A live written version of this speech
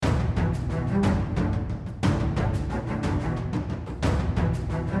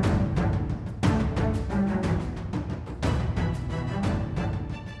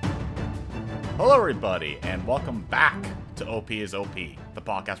Hello, everybody, and welcome back to OP is OP, the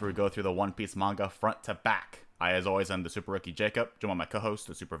podcast where we go through the One Piece manga front to back. I, as always, am the Super Rookie Jacob, joined by my co-host,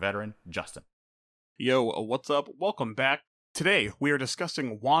 the Super Veteran, Justin. Yo, what's up? Welcome back. Today, we are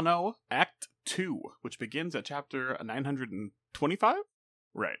discussing Wano Act 2, which begins at chapter 925?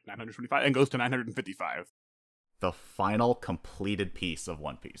 Right, 925, and goes to 955. The final completed piece of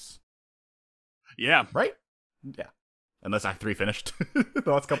One Piece. Yeah. Right? Yeah. Unless Act 3 finished the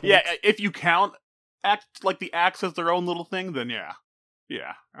last couple Yeah, weeks. if you count the acts as their own little thing, then yeah.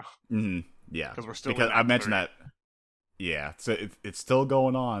 Yeah. Yeah. Because we're still Because in I Act mentioned 3. that. Yeah, so it's still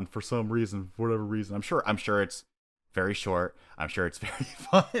going on for some reason, for whatever reason. I'm sure it's very short. I'm sure it's very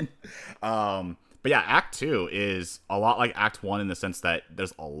fun. But yeah, Act 2 is a lot like Act 1 in the sense that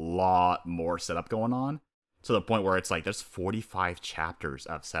there's a lot more setup going on, to the point where it's like there's 45 chapters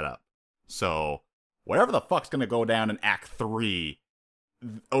of setup. So whatever the fuck's gonna go down in Act 3,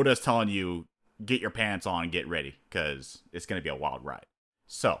 Oda's telling you, get your pants on and get ready, because it's gonna be a wild ride.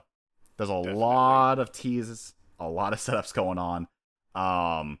 So there's a lot of teases, a lot of setups going on.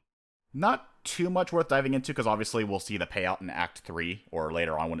 Not too much worth diving into, because obviously we'll see the payout in Act 3 or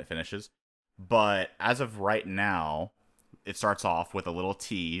later on when it finishes. But as of right now, it starts off with a little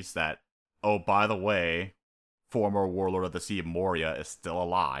tease that, oh, by the way, former Warlord of the Sea Moria is still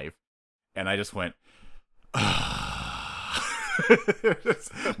alive. And I just went,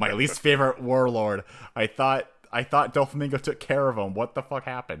 my least favorite warlord. I thought Doflamingo took care of him. What the fuck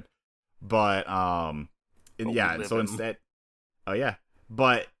happened? But instead, oh yeah,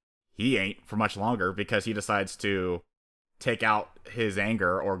 but he ain't for much longer, because he decides to take out his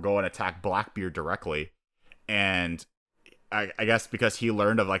anger or go and attack Blackbeard directly. And I guess because he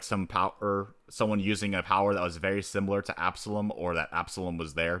learned of like some power, someone using a power that was very similar to Absalom, or that Absalom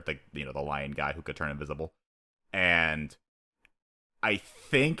was there, the lion guy who could turn invisible. And I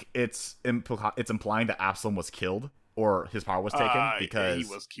think it's implying that Absalom was killed, or his power was taken, because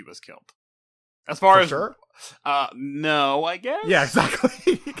he was killed. As far as sure? No, I guess. Yeah,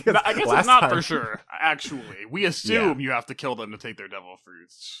 exactly. I guess it's not for sure. Actually, we assume you have to kill them to take their devil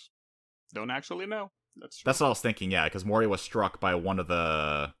fruits. Don't actually know. That's what I was thinking. Yeah, because Moria was struck by one of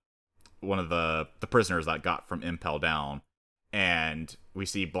the prisoners that got from Impel Down, and we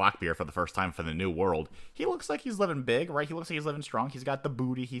see Blackbeard for the first time for the New World. He looks like he's living big, right? He looks like he's living strong. He's got the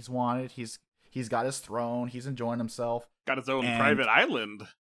booty he's wanted. He's got his throne. He's enjoying himself. Got his own private island.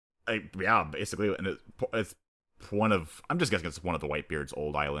 Yeah, basically, and it's one of, I'm just guessing it's one of the Whitebeard's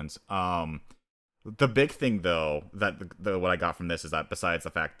old islands. The big thing, though, that what I got from this is that besides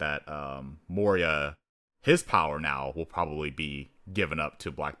the fact that Moria, his power now will probably be given up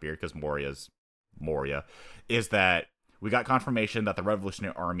to Blackbeard, because Moria, is that we got confirmation that the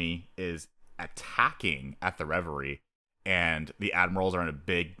Revolutionary Army is attacking at the Reverie, and the admirals are in a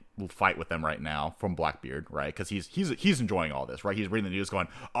big fight with them right now from Blackbeard, right? Because he's enjoying all this, right? He's reading the news going,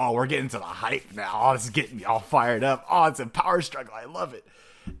 oh, we're getting to the hype now. Oh, this is getting me all fired up. Oh, it's a power struggle. I love it.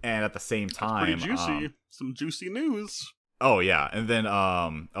 And at the same time, that's pretty juicy. Some juicy news. Oh yeah, and then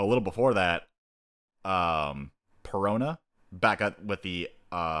a little before that, Perona back up with the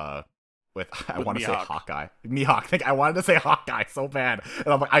I want to say Hawkeye. Mihawk. I wanted to say Hawkeye so bad, and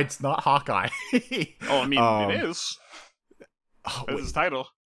I'm like, it's not Hawkeye. Oh, I mean, it is. Oh, that's his title.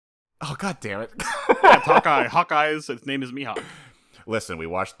 Oh, god damn it. Yeah, it's Hawkeye. Hawkeye's name is Mihawk. Listen, we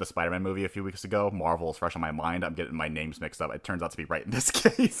watched the Spider-Man movie a few weeks ago. Marvel is fresh on my mind. I'm getting my names mixed up. It turns out to be right in this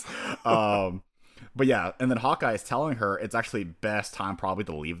case. But yeah, and then Hawkeye is telling her it's actually best time probably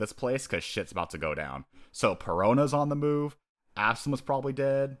to leave this place, because shit's about to go down. So Perona's on the move. Absalom is probably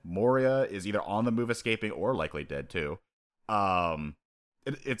dead. Moria is either on the move escaping or likely dead too.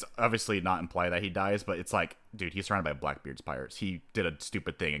 It's obviously not implied that he dies, but it's like, dude, he's surrounded by Blackbeard's pirates. He did a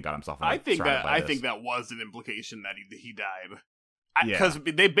stupid thing and got himself. I think that was an implication that he died. Because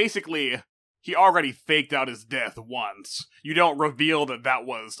he already faked out his death once. You don't reveal that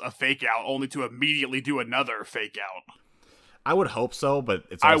was a fake out, only to immediately do another fake out. I would hope so, but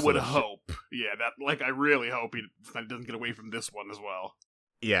it's also... I would hope. Yeah, I really hope he doesn't get away from this one as well.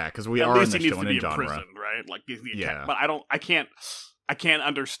 Yeah, because we are in the shonen genre. Imprisoned, right? But I can't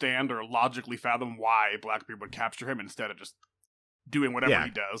understand or logically fathom why Blackbeard would capture him instead of just doing whatever he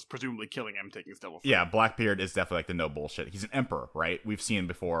does, presumably killing him, taking his devil fruit. Yeah, Blackbeard is definitely like the no bullshit. He's an emperor, right? We've seen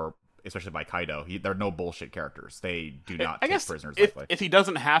before, especially by Kaido. They're no bullshit characters. They do not take prisoners lightly. If he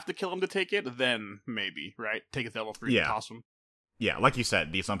doesn't have to kill him to take it, then maybe, right? Take his devil fruit and toss him. Yeah, like you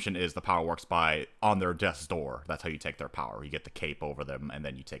said, the assumption is the power works by on their death's door. That's how you take their power. You get the cape over them, and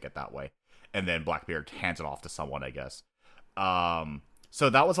then you take it that way. And then Blackbeard hands it off to someone, I guess. So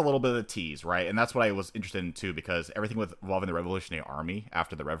that was a little bit of a tease, right? And that's what I was interested in too, because everything involving the Revolutionary Army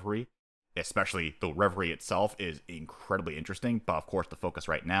after the Reverie especially the Reverie itself, is incredibly interesting. But of course, the focus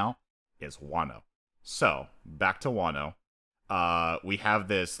right now is Wano. So back to Wano. We have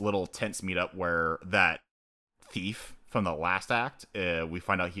this little tense meetup where that thief from the last act, we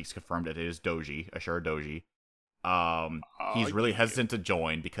find out he's confirmed it is Doji, Ashura Doji. He's really hesitant to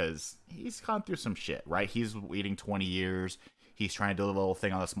join because he's gone through some shit, right? He's waiting 20 years. He's trying to do a little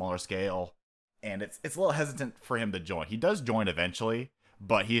thing on a smaller scale, and it's a little hesitant for him to join. He does join eventually,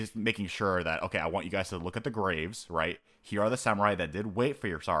 but he's making sure that, okay, I want you guys to look at the graves, right? Here are the samurai that did wait for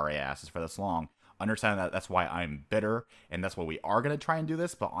your sorry asses for this long. Understand that that's why I'm bitter, and that's why we are going to try and do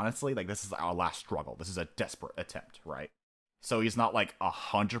this, but honestly, like, this is our last struggle. This is a desperate attempt, right? So he's not, like,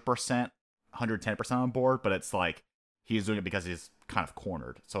 100%, 110% on board, but it's like, he's doing it because he's kind of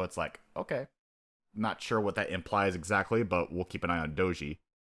cornered. So it's like, okay, not sure what that implies exactly, but we'll keep an eye on Doji,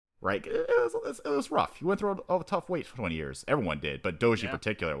 right? It was rough. He went through a tough wait for 20 years. Everyone did, but Doji in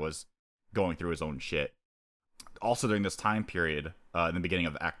particular was going through his own shit. Also during this time period, in the beginning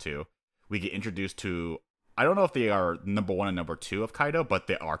of Act 2, we get introduced to, I don't know if they are number 1 and number 2 of Kaido, but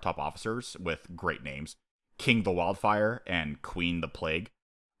they are top officers with great names. King the Wildfire and Queen the Plague.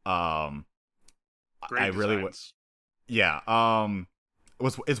 Great designs.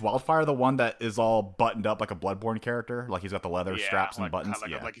 Is Wildfire the one that is all buttoned up like a Bloodborne character? Like he's got the leather straps and buttons?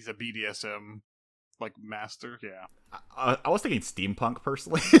 Like he's a BDSM like master, yeah. I was thinking steampunk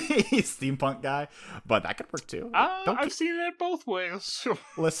personally, steampunk guy, but that could work too. I've seen it both ways.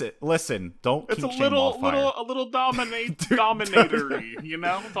 listen, don't. It's a little dominatory, you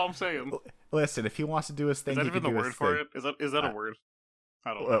know. That's all I'm saying. Listen, if he wants to do his thing, is that even the word for it? Is that a word?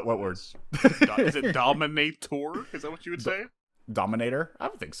 I don't know. What word? Is it dominator? Is that what you would say? Dominator? I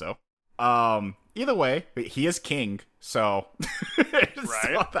don't think so. Either way, he is king, so right.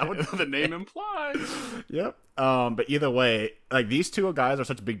 So the name implies. Yep. But either way, like these two guys are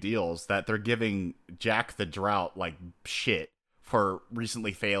such big deals that they're giving Jack the Drought like shit for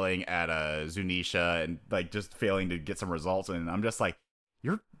recently failing at Zunisha and like just failing to get some results. And I'm just like,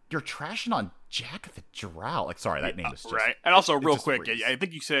 you're trashing on Jack the Drought. Like, sorry, that name is just right. And also, real quick, I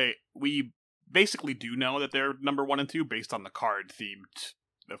think you say we basically do know that they're number 1 and 2 based on the card themed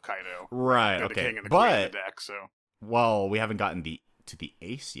of Kaido. Right, okay. The king and the queen in the deck, so. Well, we haven't gotten to the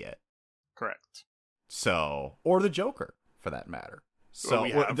ace yet. Correct. So, or the Joker, for that matter. So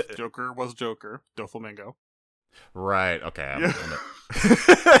we have Joker was Joker, Doflamingo. Right, okay.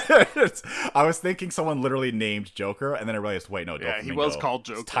 I was thinking someone literally named Joker, and then I realized, wait, no, Doflamingo. Yeah, he was called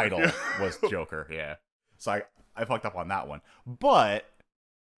Joker. His title was Joker, yeah. So I fucked up on that one. But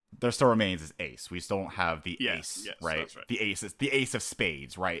there still remains is Ace. We still don't have the Ace, right? That's right? The Ace is the Ace of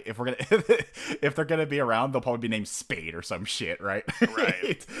Spades, right? If they're gonna be around, they'll probably be named Spade or some shit, right?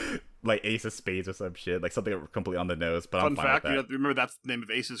 Right. Like Ace of Spades or some shit, like something completely on the nose. But fun I'm fine fact, with that. Remember that's the name of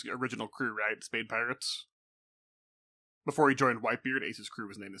Ace's original crew, right? Spade Pirates. Before he joined Whitebeard, Ace's crew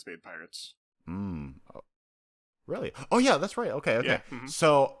was named the Spade Pirates. Oh, really? Oh yeah, that's right. Okay. Yeah. Mm-hmm.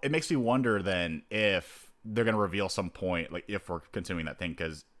 So it makes me wonder then if they're gonna reveal some point, like if we're continuing that thing,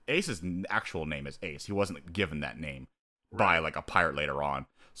 because Ace's actual name is Ace. He wasn't given that name by like a pirate later on.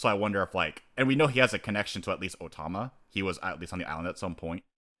 So I wonder if like, and we know he has a connection to at least Otama. He was at least on the island at some point.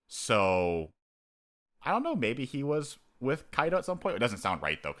 So I don't know. Maybe he was with Kaido at some point. It doesn't sound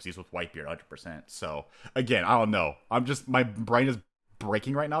right though, because he's with Whitebeard 100%. So again, I don't know. My brain is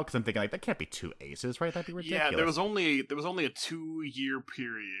breaking right now because I'm thinking like that can't be 2 Aces, right? That'd be ridiculous. Yeah, there was only a 2-year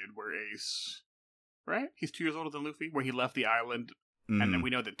period where Ace, right? He's 2 years older than Luffy, where he left the island. And then we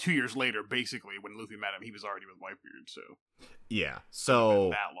know that 2 years later, basically, when Luffy met him, he was already with Whitebeard, so... Yeah,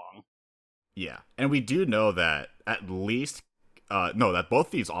 so... that long. Yeah, and we do know that at least... that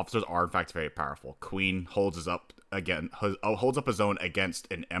both these officers are, in fact, very powerful. Queen holds up his own against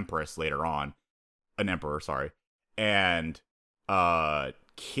an empress later on. An emperor, sorry. And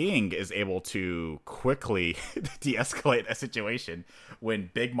King is able to quickly de-escalate a situation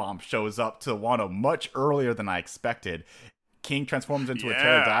when Big Mom shows up to Wano much earlier than I expected. King transforms into a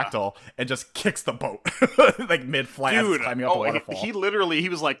pterodactyl and just kicks the boat like mid-flight as it's climbing up a waterfall. He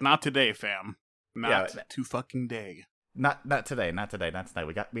was like, "Not today, fam. Not too fucking day. Not today.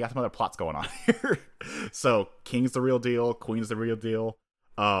 We got some other plots going on here." So King's the real deal. Queen's the real deal.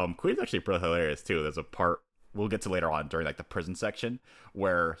 Queen's actually pretty hilarious too. There's a part we'll get to later on during like the prison section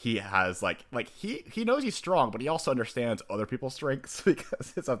where he has like he knows he's strong, but he also understands other people's strengths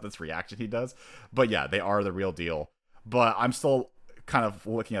because it's of this reaction he does. But yeah, they are the real deal. But I'm still kind of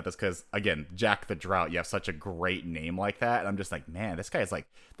looking at this because, again, Jack the Drought, you have such a great name like that. And I'm just like, man, this guy's like,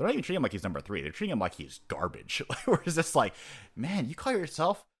 they're not even treating him like he's number 3. They're treating him like he's garbage. Whereas it's like, man, you call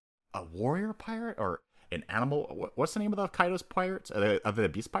yourself a warrior pirate? Or an animal. What's the name of the Kaido's pirates? Are they the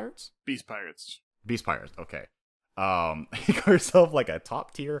Beast Pirates? Beast Pirates. Beast Pirates. Okay. You got yourself like a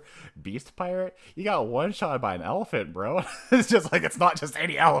top tier beast pirate. You got one shot by an elephant, bro. It's just like, it's not just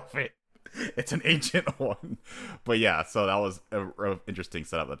any elephant. It's an ancient one. But yeah, so that was a interesting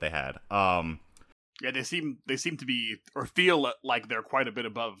setup that they had. Yeah, they seem to be, or feel like they're quite a bit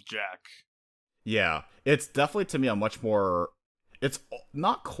above Jack. Yeah, it's definitely, to me, a much more, it's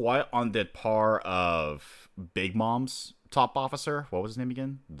not quite on the par of Big Mom's top officer. What was his name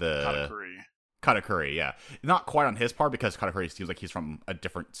again? Katakuri, yeah. Not quite on his part, because Katakuri seems like he's from a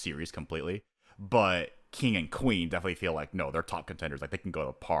different series completely. But King and Queen definitely feel like, no, they're top contenders. Like, they can go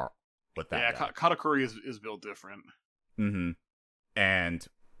to par with that. Yeah, Katakuri is built different. Mm-hmm. And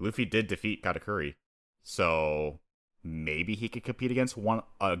Luffy did defeat Katakuri. So maybe he could compete against one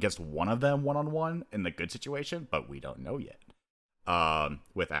of them one-on-one in the good situation, but we don't know yet.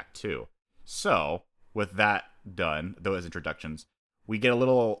 With Act 2. So, with that done, those introductions, we get a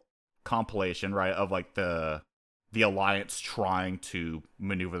little compilation, right, of like the Alliance trying to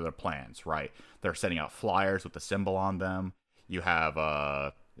maneuver their plans, right? They're sending out flyers with the symbol on them. You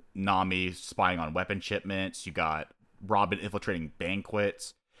have Nami spying on weapon shipments. You got Robin infiltrating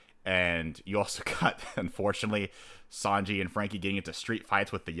banquets. And you also got, unfortunately, Sanji and Frankie getting into street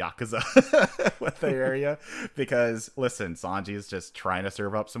fights with the Yakuza with the area. Because, listen, Sanji is just trying to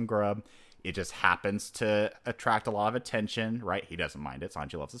serve up some grub. It just happens to attract a lot of attention, right? He doesn't mind it.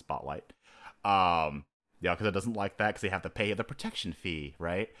 Sanji loves the spotlight. Yakuza doesn't like that because they have to pay the protection fee,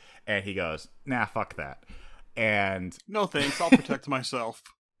 right? And he goes, nah, fuck that. And no thanks, I'll protect myself.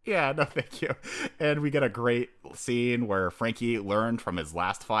 Yeah, no thank you. And we get a great scene where Frankie learned from his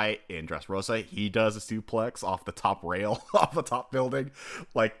last fight in Dressrosa. He does a suplex off the top rail, off the top building,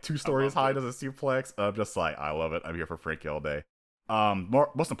 like 2 stories high, does a suplex. I'm just like, I love it. I'm here for Frankie all day.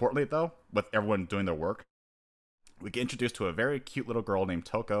 Most importantly, though, with everyone doing their work, we get introduced to a very cute little girl named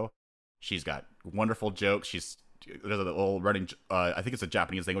Toko. She's got wonderful jokes. There's a little running, I think it's a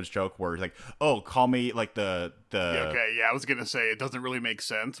Japanese language joke where it's like, oh, call me like the... Yeah, okay, yeah, I was gonna say, it doesn't really make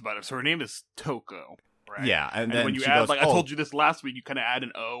sense, but so her name is Toko, right? Yeah, and then when you add, goes, I told you this last week, you kind of add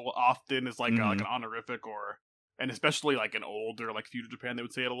an O often as like, like an honorific, and especially like in older, like feudal Japan, they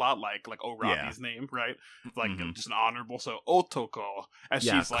would say it a lot, like Orabi's name, right? It's like just an honorable, so Otoko, as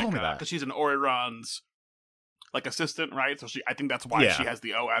she's like, because she's an Oiran's like assistant, right? So I think that's why she has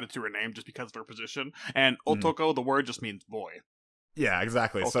the O added to her name, just because of her position. And Otoko, the word just means boy. Yeah,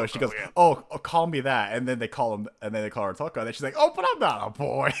 exactly. Otoko, so she goes, oh, call me that, and then they call her Toko, and then she's like, oh, but I'm not a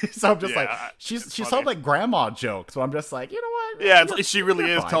boy. So I'm just like, she sounds like grandma jokes. So I'm just like, you know what? Yeah, it's like she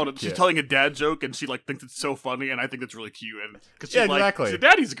really is telling a dad joke, and she like thinks it's so funny, and I think it's really cute, and because she's like, she's a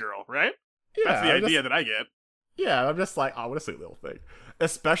daddy's girl, right? Yeah, that's the idea that I get. Yeah, I'm just like, oh, what a sweet little thing.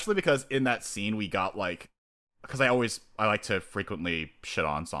 Especially because in that scene we got like, because I like to frequently shit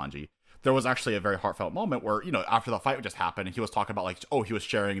on Sanji. There was actually a very heartfelt moment where, you know, after the fight just happened, and he was talking about like, oh, he was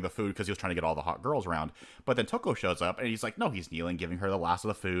sharing the food because he was trying to get all the hot girls around. But then Toko shows up and he's like, no, he's kneeling, giving her the last of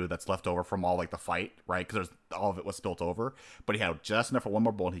the food that's left over from all like the fight, right? Because all of it was spilt over. But he had just enough for one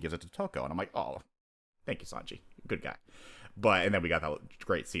more bowl, and he gives it to Toko. And I'm like, oh, thank you, Sanji, good guy. And then we got that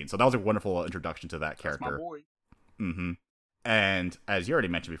great scene. So that was a wonderful introduction to that character. That's my boy. Mm-hmm. And as you already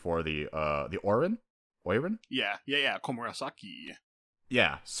mentioned before, the Oiran? Yeah, Komurasaki.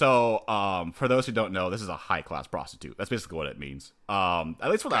 Yeah, so for those who don't know, this is a high-class prostitute. That's basically what it means. At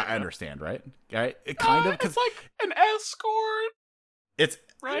least what I understand, right? It kind of... It's like an escort. It's...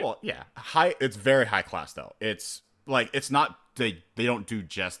 Right? Well, yeah. It's very high-class, though. It's like, it's not... They don't do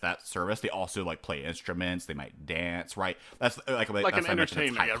just that service. They also, like, play instruments. They might dance, right? That's like an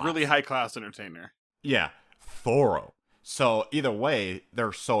entertainer, yeah. Really high-class entertainer. Yeah. Thorough. So either way,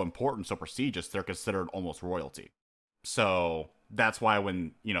 they're so important, so prestigious, they're considered almost royalty. So that's why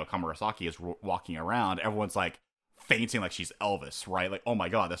when, you know, Komurasaki is walking around, everyone's like fainting like she's Elvis, right? Like, oh my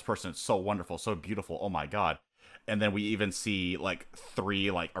god, this person is so wonderful, so beautiful, oh my god. And then we even see like 3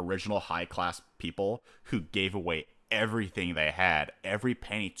 like original high class people who gave away everything they had, every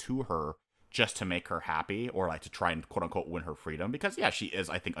penny to her, just to make her happy, or like to try and quote unquote win her freedom. Because yeah, she is,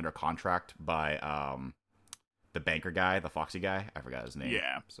 I think, under contract by the banker guy, the Foxy guy. I forgot his name.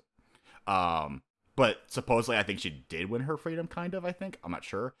 Yeah. So, but supposedly I think she did win her freedom, kind of, I think. I'm not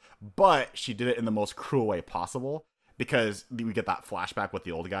sure. But she did it in the most cruel way possible, because we get that flashback with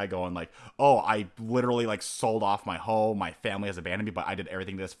the old guy going like, oh, I literally like sold off my home, my family has abandoned me, but I did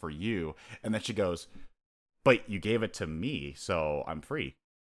everything this for you. And then she goes, but you gave it to me, so I'm free.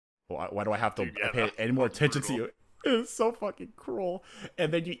 Why do I have to pay any more attention to you? It's so fucking cruel.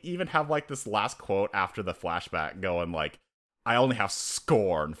 And then you even have like this last quote after the flashback going like, I only have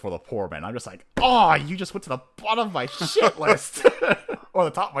scorn for the poor man. I'm just like, oh, you just went to the bottom of my shit list. Or the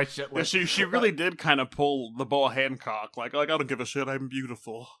top of my shit list. She really did kind of pull the Boa Hancock. Like, I don't give a shit, I'm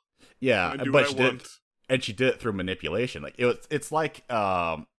beautiful. Yeah, but she did, and she did it through manipulation. Like, it's like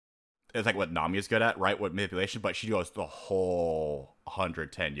what Nami's good at, right? With manipulation, but she goes the whole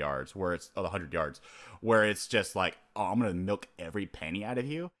 110 yards, where it's 100 yards, where it's just like, oh, I'm gonna milk every penny out of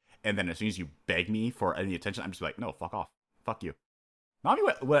you, and then as soon as you beg me for any attention, I'm just like, no, fuck off. Fuck you. Nami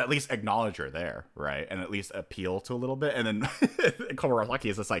would at least acknowledge her there, right? And at least appeal to a little bit. And then Komurasaki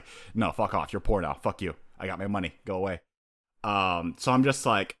is just like, no, fuck off. You're poor now. Fuck you. I got my money. Go away. So I'm just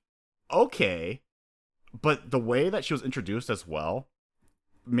like, okay. But the way that she was introduced as well,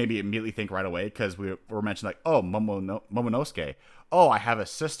 maybe immediately think right away, because we were mentioned like, oh, Momonosuke. Oh, I have a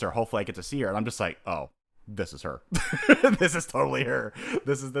sister. Hopefully I get to see her. And I'm just like, oh, this is her. This is totally her.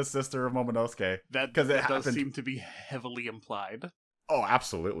 This is the sister of Momonosuke. That does seem to be heavily implied. Oh,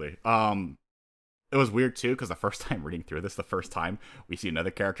 absolutely. It was weird too, because the first time reading through this, the first time we see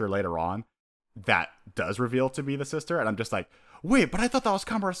another character later on that does reveal to be the sister, and I'm just like, wait, but I thought that was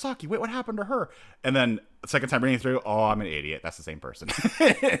Komurasaki. Wait, what happened to her? And then the second time reading through, oh, I'm an idiot. That's the same person.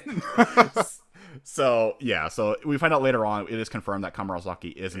 So we find out later on, it is confirmed that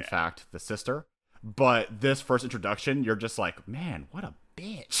Komurasaki is in fact the sister. But this first introduction, you're just like, man, what a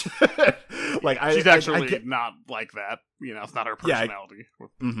bitch. Like, she's actually not like that. You know, it's not her personality.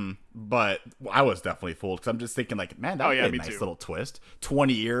 Yeah, But I was definitely fooled, because I'm just thinking, like, man, that would be a nice little twist.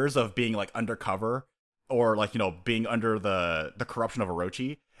 20 years of being, like, undercover, or, like, you know, being under the corruption of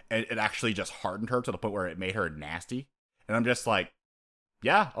Orochi, and it actually just hardened her to the point where it made her nasty. And I'm just like,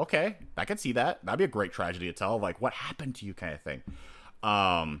 yeah, okay, I can see that. That'd be a great tragedy to tell, like, what happened to you kind of thing.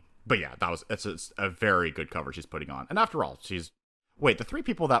 But yeah, it's a very good cover she's putting on. And after all, the 3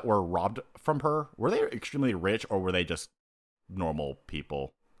 people that were robbed from her, were they extremely rich, or were they just normal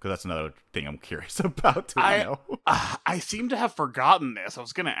people? Because that's another thing I'm curious about. I seem to have forgotten this. I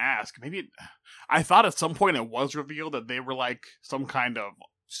was going to ask. I thought at some point it was revealed that they were like some kind of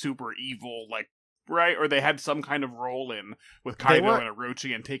super evil, like, right? Or they had some kind of role in with Kaido and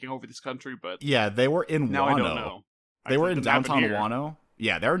Orochi and taking over this country. But yeah, they were in Wano. Now I don't know. They were in downtown Wano.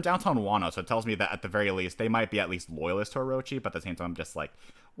 Yeah, they're in downtown Wano, so it tells me that at the very least, they might be at least loyalists to Orochi, but at the same time, I'm just like,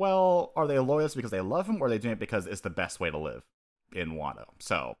 well, are they loyalists because they love him, or are they doing it because it's the best way to live in Wano?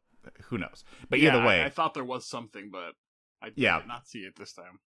 So, who knows? But either way... I thought there was something, but I did not see it this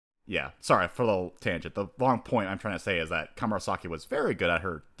time. Yeah, sorry for the tangent. The long point I'm trying to say is that Komurasaki was very good at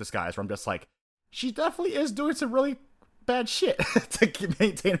her disguise, where I'm just like, she definitely is doing some really bad shit to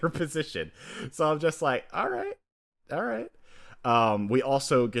maintain her position. So I'm just like, all right. We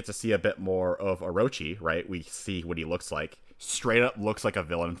also get to see a bit more of Orochi, right? We see what he looks like. Straight up looks like a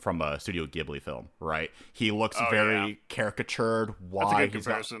villain from a Studio Ghibli film, right? He looks very caricatured, wide. That's a good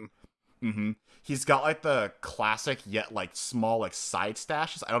comparison. He's got like the classic yet like small like side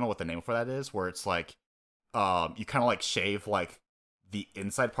stashes. I don't know what the name for that is, where it's like you kind of like shave like the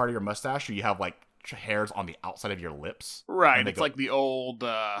inside part of your mustache, or you have like hairs on the outside of your lips. Right. It's like the old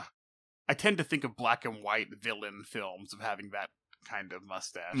I tend to think of black and white villain films of having that kind of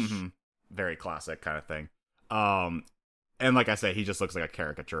mustache. Very classic kind of thing. And like I say, he just looks like a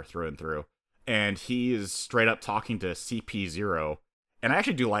caricature through and through. And he is straight up talking to CP0. And I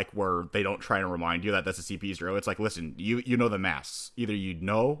actually do like where they don't try and remind you that that's a CP0. It's like, listen, you know the masks. Either you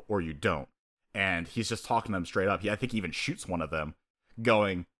know or you don't. And he's just talking to them straight up. I think he even shoots one of them,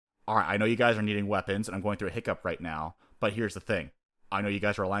 going, all right, I know you guys are needing weapons, and I'm going through a hiccup right now. But here's the thing. I know you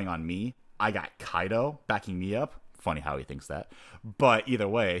guys are relying on me. I got Kaido backing me up. Funny how he thinks that. But either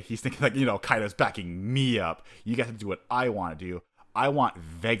way, he's thinking like, you know, Kaido's backing me up. You guys have to do what I want to do. I want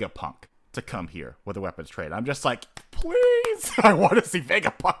Vegapunk to come here with a weapons trade. I'm just like, please. I want to see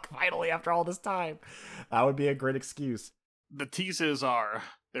Vegapunk finally after all this time. That would be a great excuse. The teases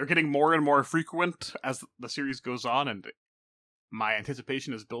they're getting more and more frequent as the series goes on, and my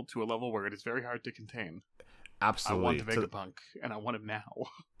anticipation is built to a level where it is very hard to contain. Absolutely. I want Vegapunk, and I want him now.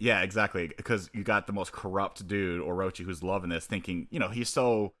 Yeah, exactly. Because you got the most corrupt dude, Orochi, who's loving this, thinking, you know, he's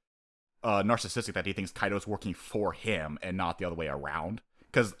so narcissistic that he thinks Kaido's working for him and not the other way around.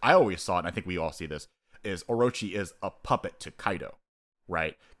 Because I always saw it, and I think we all see this, is Orochi is a puppet to Kaido,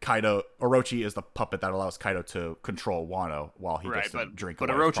 right? Orochi is the puppet that allows Kaido to control Wano while he gets to drink. But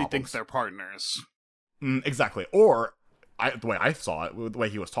Orochi thinks they're partners. Exactly. Or the way I saw it, the way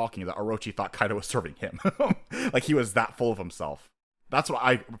he was talking, that Orochi thought Kaido was serving him. Like he was that full of himself. That's what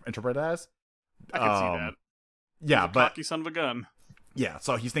I interpret it as. I can see that. Yeah, but cocky son of a gun. Yeah,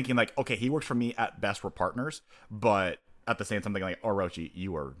 so he's thinking like, okay, he works for me at best, we're partners, but at the same time, thinking like, Orochi,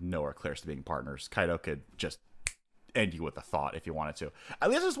 you are nowhere close to being partners. Kaido could just end you with a thought if you wanted to. At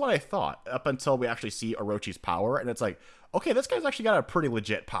least that's what I thought up until we actually see Orochi's power, and it's like, okay, this guy's actually got a pretty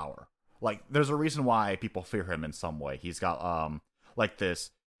legit power. Like, there's a reason why people fear him in some way. He's got like this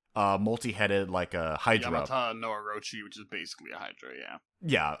multi-headed like a Hydra. Yamata no Orochi, which is basically a Hydra, yeah.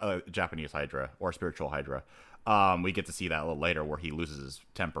 Yeah, a Japanese Hydra or spiritual Hydra. We get to see that a little later where he loses his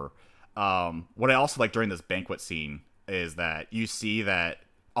temper. What I also like during this banquet scene is that you see that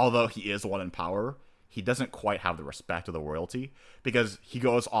although he is the one in power, he doesn't quite have the respect of the royalty, because he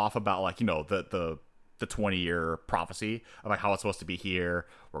goes off about like, you know, the 20-year prophecy of like how it's supposed to be here.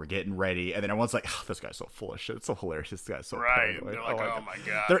 We're getting ready, and then everyone's like, oh, "This guy's so full of shit. It's so hilarious. This guy's so right." paranoid. They're like, "Oh my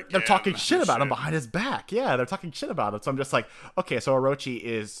god." They're talking shit about him behind his back. Yeah, they're talking shit about it. So I'm just like, okay, so Orochi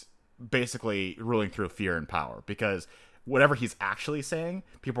is basically ruling through fear and power, because whatever he's actually saying,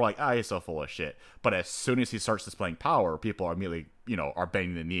 people are like, "Ah, he's so full of shit." But as soon as he starts displaying power, people are immediately, you know, are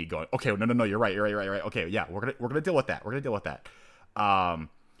banging the knee, going, "Okay, no, you're right. Okay, yeah, we're gonna deal with that. We're gonna deal with that."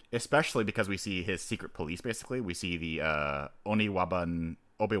 Especially because we see his secret police. Basically, we see the Oniwabanchu.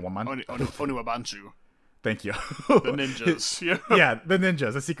 Thank you. The ninjas. Yeah, the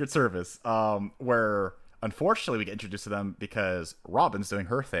ninjas, the Secret Service. Where unfortunately we get introduced to them because Robin's doing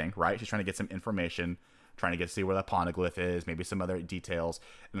her thing, right? She's trying to get some information, trying to get to see where the poneglyph is, maybe some other details.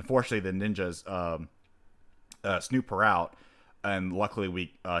 And unfortunately, the ninjas snoop her out, and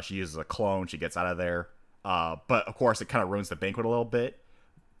luckily she uses a clone. She gets out of there. But of course, it kind of ruins the banquet a little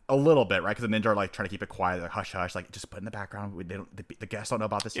bit, right? Because the ninja are like trying to keep it quiet, like hush, like just put in the background. The guests don't know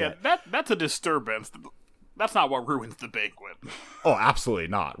about this yet. Yeah, that's a disturbance. That's not what ruins the banquet. Oh, absolutely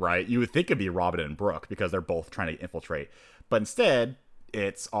not, right? You would think it'd be Robin and Brooke because they're both trying to infiltrate, but instead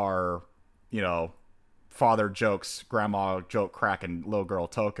it's our, you know, father jokes, grandma joke cracking little girl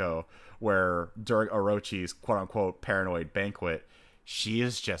Toko, where during Orochi's quote unquote paranoid banquet, she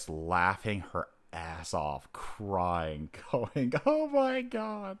is just laughing her ass off, crying, going, "Oh my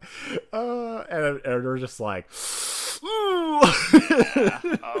god," and they're just like, "Oh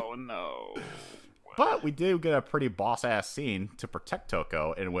no." But we do get a pretty boss ass scene to protect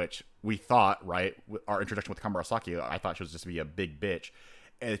Toko, in which we thought, right, our introduction with Kamarasaki, I thought she was just to be a big bitch,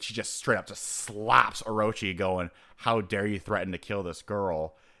 and she just straight up just slaps Orochi, going, "How dare you threaten to kill this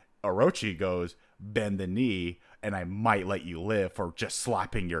girl?" Orochi goes, "Bend the knee, and I might let you live for just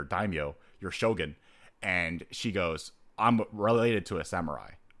slapping your daimyo, your shogun." And she goes, "I'm related to a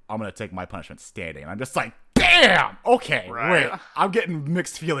samurai. I'm going to take my punishment standing." And I'm just like, damn! Okay, right. Wait. I'm getting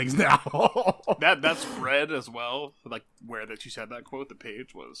mixed feelings now. That's read as well. Like, where that you said that quote, that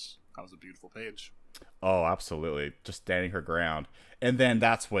was a beautiful page. Oh, absolutely. Just standing her ground. And then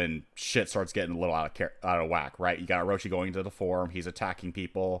that's when shit starts getting a little out of whack, right? You got Orochi going into the forum. He's attacking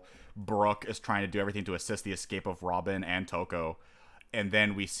people. Brooke is trying to do everything to assist the escape of Robin and Toko. And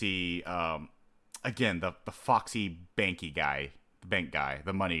then we see, again, the foxy bank guy,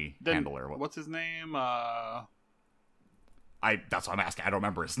 the money handler. What's his name? That's what I'm asking. I don't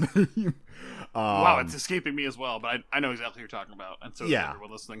remember his name. Wow, it's escaping me as well, but I know exactly what you're talking about, and so is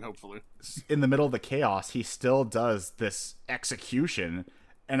everyone listening, hopefully. In the middle of the chaos, he still does this execution,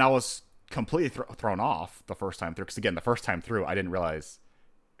 and I was completely thrown off the first time through, because again, the first time through, I didn't realize,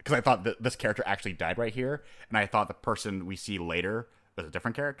 because I thought that this character actually died right here, and I thought the person we see later was a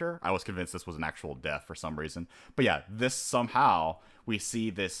different character. I was convinced this was an actual death for some reason. But yeah, this somehow, we see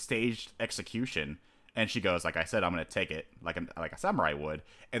this staged execution, and she goes, like I said, I'm going to take it like a samurai would.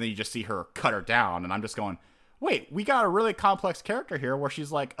 And then you just see her cut her down. And I'm just going, wait, we got a really complex character here where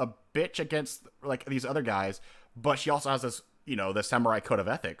she's like a bitch against like these other guys. But she also has this, you know, the samurai code of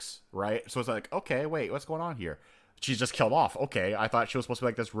ethics, right? So it's like, okay, wait, what's going on here? She's just killed off. Okay, I thought she was supposed to be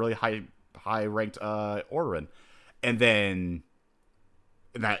like this really high ranked Orin. And then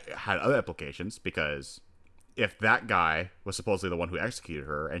that had other implications, because if that guy was supposedly the one who executed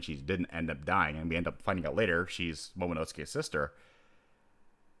her and she didn't end up dying, and we end up finding out later she's Momonosuke's sister,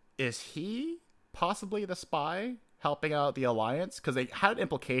 is he possibly the spy helping out the Alliance? Because they had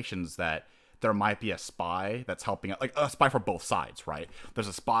implications that there might be a spy that's helping out, like a spy for both sides, right? There's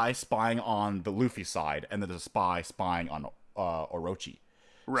a spy spying on the Luffy side, and then there's a spy spying on Orochi.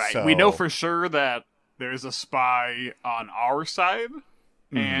 Right. So, we know for sure that there's a spy on our side,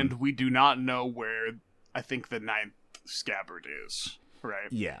 and we do not know where I think the 9th scabbard is, right?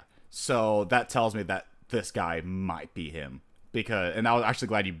 Yeah. So that tells me that this guy might be him. And I was actually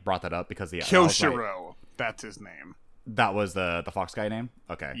glad you brought that up, because Kyoshiro, that's his name. That was the fox guy name?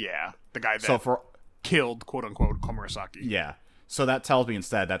 Okay. Yeah. The guy that killed, quote unquote, Komurasaki. Yeah. So that tells me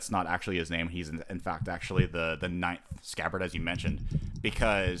instead that's not actually his name. He's in fact actually the 9th scabbard, as you mentioned,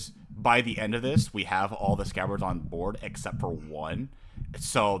 because by the end of this, we have all the scabbards on board except for one.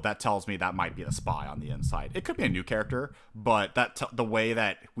 So that tells me that might be the spy on the inside. It could be a new character, but the way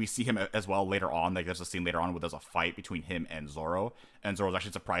that we see him as well later on, like there's a scene later on where there's a fight between him and Zoro, and Zoro's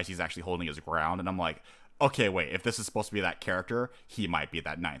actually surprised he's actually holding his ground, and I'm like, okay, wait, if this is supposed to be that character, he might be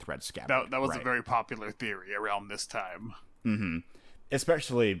that ninth Red Scab. That was a very popular theory around this time. Mm-hmm.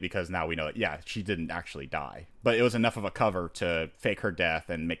 Especially because now we know that, yeah, she didn't actually die. But it was enough of a cover to fake her death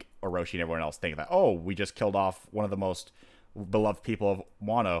and make Orochi and everyone else think that, oh, we just killed off one of the most beloved people of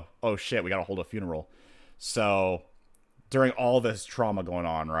Wano. Oh, shit, we gotta hold a funeral. So, during all this trauma going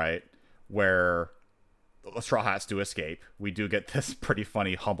on, right, where Straw Hats do escape, we do get this pretty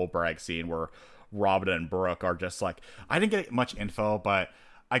funny humble brag scene where Robin and Brooke are just like, I didn't get much info, but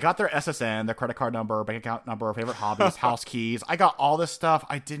I got their SSN, their credit card number, bank account number, favorite hobbies, house keys. I got all this stuff.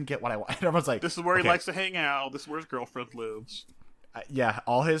 I didn't get what I wanted. Everyone's like, this is where he likes to hang out. This is where his girlfriend lives. Yeah,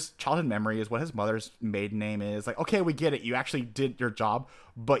 all his childhood memory is what his mother's maiden name is. Like, okay, we get it. You actually did your job,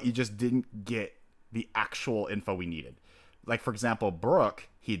 but you just didn't get the actual info we needed. Like, for example, Brooke,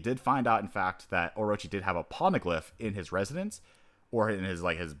 he did find out, in fact, that Orochi did have a poneglyph in his residence or in his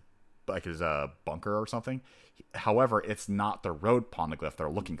bunker or something. However, it's not the road poneglyph they're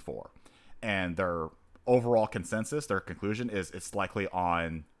looking for. And their overall consensus, their conclusion is it's likely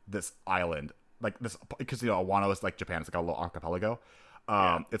on this island. Like this, because, Wano is like Japan. It's like a little archipelago.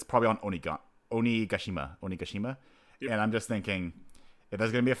 It's probably on Onigashima. Yep. And I'm just thinking, if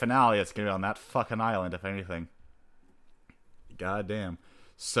there's going to be a finale, it's going to be on that fucking island, if anything. God damn.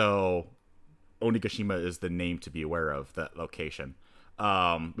 So, Onigashima is the name to be aware of, that location.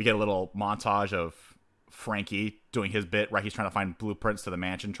 We get a little montage of Frankie doing his bit, right? He's trying to find blueprints to the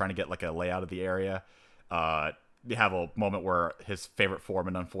mansion, trying to get like a layout of the area. We have a moment where his favorite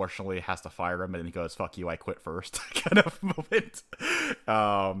foreman unfortunately has to fire him, and then he goes, "Fuck you, I quit first." kind of moment.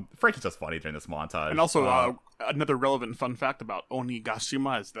 Frankie's just funny during this montage. And also, another relevant fun fact about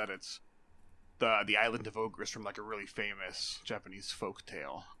Onigashima is that it's the island of ogres from like a really famous Japanese folk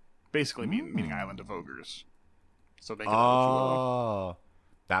tale, basically meaning island of ogres. So they can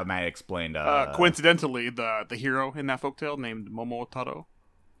that might explain. Coincidentally, the hero in that folktale named Momotaro.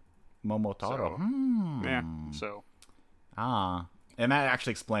 Momotaro. Yeah. So. And that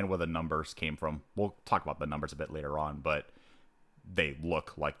actually explained where the numbers came from. We'll talk about the numbers a bit later on, but they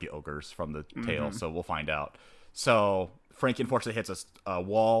look like the ogres from the tale, so we'll find out. So Frankie unfortunately hits a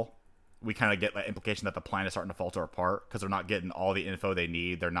wall. We kind of get that implication that the plan is starting to falter apart because they're not getting all the info they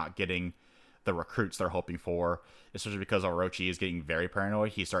need. They're not getting the recruits they're hoping for, especially because Orochi is getting very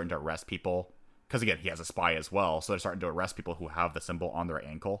paranoid. He's starting to arrest people because, again, he has a spy as well, so they're starting to arrest people who have the symbol on their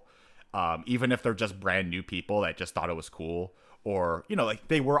ankle. Even if they're just brand new people that just thought it was cool, or, like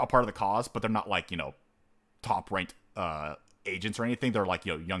they were a part of the cause, but they're not like, top ranked agents or anything. They're like,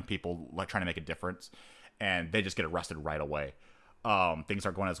 young people like trying to make a difference, and they just get arrested right away. Things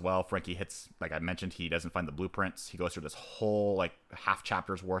aren't going as well. Frankie hits, like I mentioned, he doesn't find the blueprints. He goes through this whole like half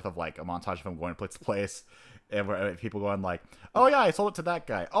chapter's worth of like a montage of him going place to place, and people going like, "Oh yeah, I sold it to that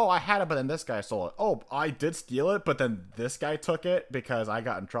guy. Oh, I had it, but then this guy stole it. Oh, I did steal it, but then this guy took it because I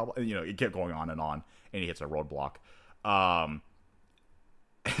got in trouble." And, it kept going on, and he hits a roadblock.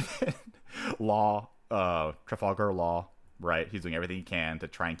 Trafalgar Law, right? He's doing everything he can to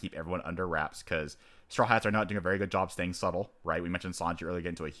try and keep everyone under wraps because Straw Hats are not doing a very good job staying subtle, right? We mentioned Sanji earlier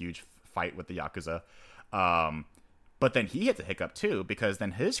getting into a huge fight with the Yakuza. But then he hits a hiccup too because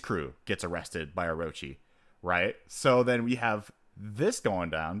then his crew gets arrested by Orochi, right? So then we have this going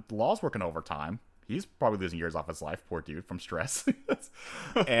down. Law's working overtime. He's probably losing years off his life, poor dude, from stress.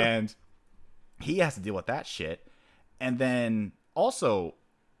 And he has to deal with that shit. And then also,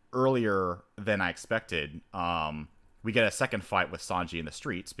 earlier than I expected, we get a second fight with Sanji in the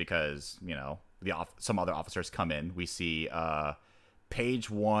streets because, some other officers come in. We see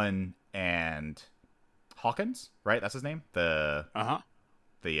Page One and Hawkins, right? That's his name? The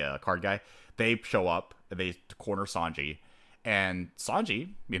card guy. They show up. They corner Sanji. And Sanji,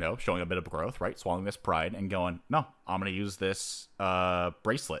 showing a bit of growth, right? Swallowing this pride and going, "No, I'm going to use this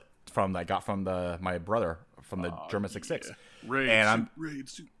bracelet I got from my brother from the German 6-6. Raid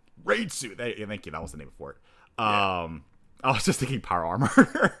suit. Raid suit. Thank you. That was the name for it. I was just thinking power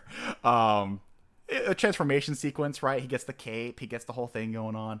armor. A transformation sequence, right? He gets the cape. He gets the whole thing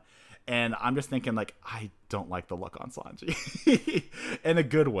going on. And I'm just thinking, like, I don't like the look on Sanji. In a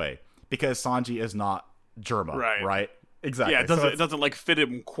good way. Because Sanji is not Germa, right? Exactly. Yeah, it doesn't like fit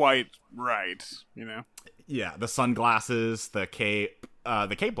him quite right, Yeah, the sunglasses, the cape.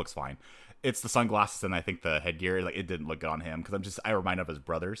 The cape looks fine. it's the sunglasses and I think the headgear. Like, it didn't look good on him because I remind him of his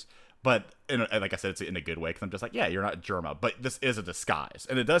brothers. But like I said, it's in a good way because I'm just like, yeah, you're not Germa, but this is a disguise,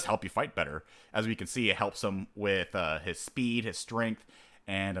 and it does help you fight better. As we can see, it helps him with his speed, his strength,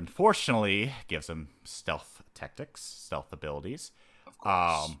 and unfortunately, gives him stealth tactics, stealth abilities. Of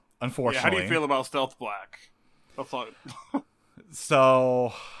course. Unfortunately, how do you feel about Stealth Black?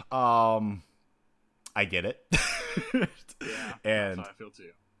 So, I get it. Yeah, and that's how I feel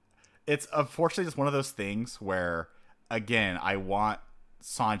too. It's unfortunately just one of those things where, again, I want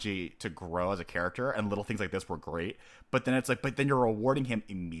Sanji to grow as a character, and little things like this were great, but then it's like, but then you're rewarding him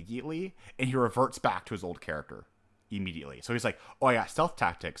immediately, and he reverts back to his old character immediately. So he's like, oh, I got stealth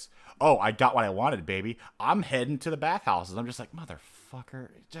tactics. Oh, I got what I wanted, baby. I'm heading to the bathhouses. I'm just like, motherfucker,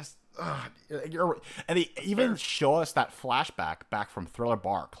 just... And they even show us that flashback back from Thriller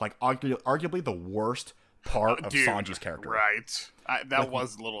Bark, like arguably the worst part of Sanji's character. Right. That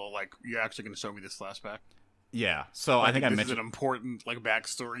was a little like, you're actually going to show me this flashback? Yeah. So I think I mentioned... This is an important like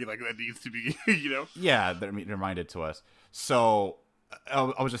backstory like that needs to be, you know? Yeah, that reminded to us. So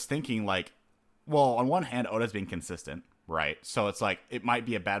I was just thinking like, well, on one hand, Oda's being consistent, right? So it's like, it might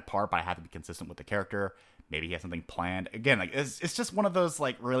be a bad part, but I have to be consistent with the character. Maybe he has something planned. Again, like it's just one of those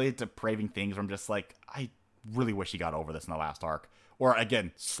like really depraving things where I'm just like, I really wish he got over this in the last arc. Or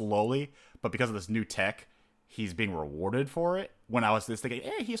again, slowly, but because of this new tech, he's being rewarded for it. When I was just thinking,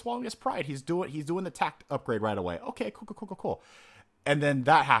 hey, he's swallowing his pride. He's doing the tact upgrade right away. Okay, cool. And then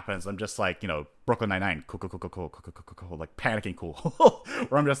that happens. I'm just like, Brooklyn Nine-Nine, cool, like panicking cool.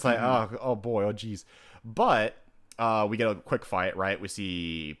 Where I'm just like, oh boy, oh geez. But we get a quick fight, right? We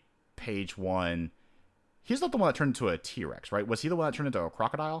see Page One. He's not the one that turned into a T-Rex, right? Was he the one that turned into a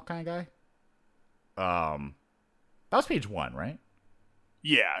crocodile kind of guy? That was Page One, right?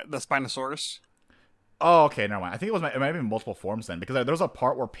 Yeah, the Spinosaurus. Oh, okay, never mind. I think it might have been multiple forms then, because there's a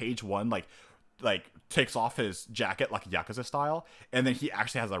part where Page One like takes off his jacket like Yakuza style, and then he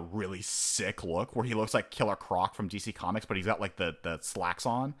actually has a really sick look where he looks like Killer Croc from DC Comics, but he's got like the slacks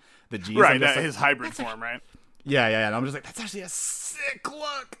on, the jeans. Right, his hybrid form, right? Yeah. And I'm just like, that's actually a sick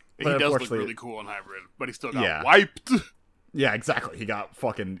look. He does look really cool in hybrid, but he still got wiped. Yeah, exactly. He got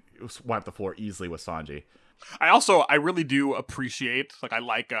fucking wiped the floor easily with Sanji. I really do appreciate, like, I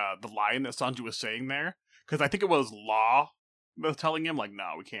like the line that Sanji was saying there, because I think it was Law that was telling him, like,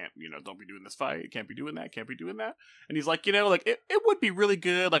 no, we can't, don't be doing this fight, can't be doing that, and he's like, like, it would be really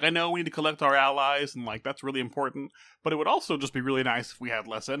good, like, I know we need to collect our allies, and, like, that's really important, but it would also just be really nice if we had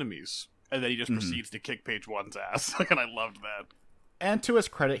less enemies, and then he just proceeds to kick Page One's ass, and I loved that. And to his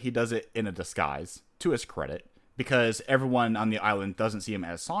credit, he does it in a disguise, to his credit. Because everyone on the island doesn't see him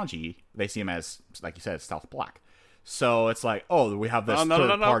as Sanji. They see him as, like you said, Stealth Black. So it's like, oh, we have this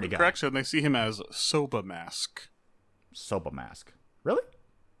third-party guy. Correction, they see him as Soba Mask. Soba Mask. Really?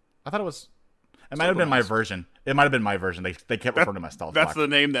 I thought it was... It might have been my version. It might have been my version. They kept referring to him as Stealth Black. That's the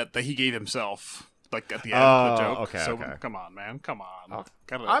name that he gave himself. Like, at the end of the joke. Okay. Come on, man. Come on.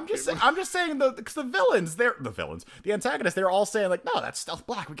 I'm just saying, because the villains, the antagonists, they're all saying, like, no, that's Stealth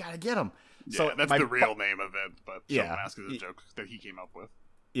Black. We gotta get him. Yeah, so that's the real name of it, but Soba Mask is a joke that he came up with.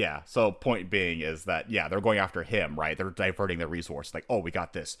 Yeah, so point being is that, they're going after him, right? They're diverting the resource. Like, oh, we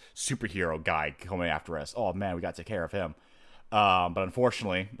got this superhero guy coming after us. Oh, man, we got to take care of him. But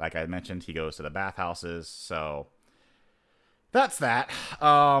unfortunately, like I mentioned, he goes to the bathhouses, so that's that.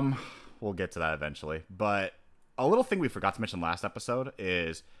 We'll get to that eventually. But a little thing we forgot to mention last episode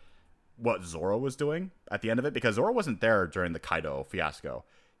is what Zoro was doing at the end of it, because Zoro wasn't there during the Kaido fiasco.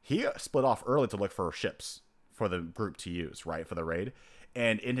 He split off early to look for ships for the group to use, right, for the raid.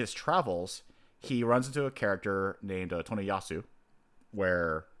 And in his travels, he runs into a character named Toniyasu,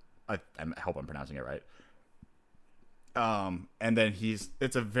 where I hope I'm pronouncing it right. And then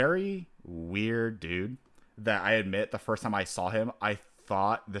it's a very weird dude that I admit the first time I saw him, I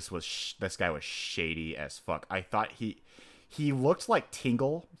thought this guy was shady as fuck. I thought he looked like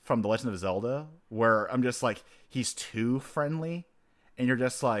Tingle from The Legend of Zelda, where I'm just like, he's too friendly, and you're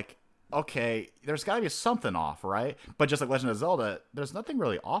just like, okay, there's got to be something off, right? But just like Legend of Zelda, there's nothing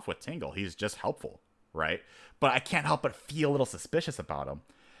really off with Tingle. He's just helpful, right? But I can't help but feel a little suspicious about him.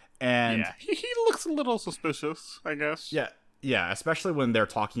 And yeah, he looks a little suspicious, I guess. Yeah, especially when they're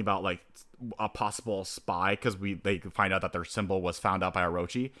talking about like a possible spy, because they find out that their symbol was found out by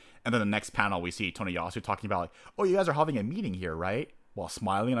Orochi, and then the next panel we see Toniyasu talking about like, oh, you guys are having a meeting here, right? While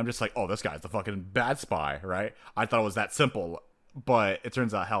smiling, and I'm just like, oh, this guy's the fucking bad spy, right? I thought it was that simple, but it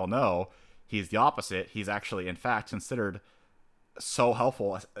turns out, hell no, he's the opposite. He's actually, in fact, considered so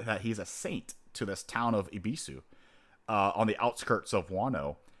helpful that he's a saint to this town of Ibisu, on the outskirts of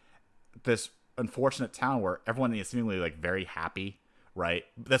Wano. This unfortunate town where everyone is seemingly like very happy, right?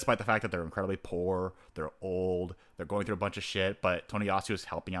 Despite the fact that they're incredibly poor, they're old, they're going through a bunch of shit, but Tonoyasu is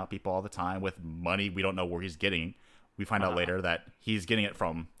helping out people all the time with money we don't know where he's getting. We find out later that he's getting it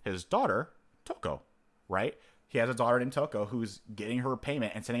from his daughter, Toko, right? He has a daughter named Toko who's getting her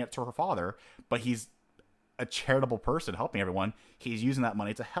payment and sending it to her father, but he's a charitable person helping everyone. He's using that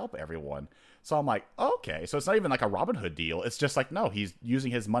money to help everyone. So I'm like, okay, so it's not even like a Robin Hood deal. It's just like, no, he's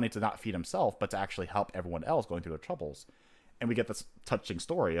using his money to not feed himself, but to actually help everyone else going through their troubles. And we get this touching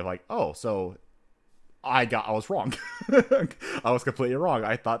story of like, oh, so I was wrong. I was completely wrong.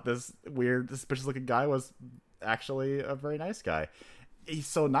 I thought this weird, suspicious looking guy was actually a very nice guy. He's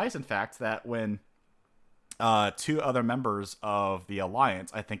so nice, in fact, that when two other members of the Alliance,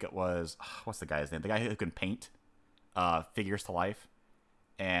 I think it was, what's the guy's name? The guy who can paint figures to life,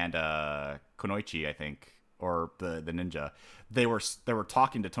 and Kunoichi, I think, or the ninja. They were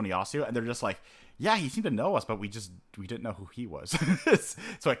talking to Tonoyasu, and they're just like, yeah, he seemed to know us, but we didn't know who he was.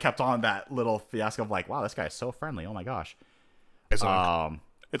 So it kept on that little fiasco of like, wow, this guy is so friendly. Oh my gosh. It's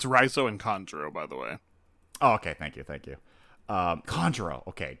Raizo and Kanjuro, by the way. Oh, okay, thank you. Kanjuro.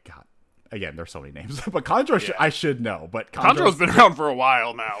 Okay, God. Again, there's so many names, but Kanjuro, I should know. But Kanjuro's been around for a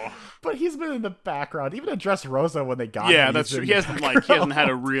while now. But he's been in the background. Even addressed Rosa when they got him. Yeah, that's true. He hasn't had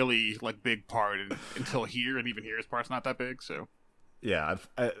a really big part until here, and even here his part's not that big. So yeah,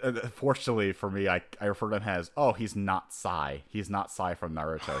 unfortunately for me, I refer to him as, oh, he's not Sai. He's not Sai from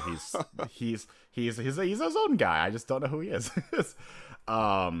Naruto. He's his own guy. I just don't know who he is.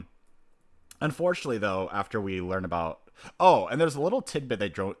 Unfortunately, though, after we learn about and there's a little tidbit they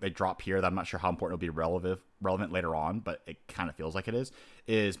drop here that I'm not sure how important it'll be relevant later on, but it kind of feels like it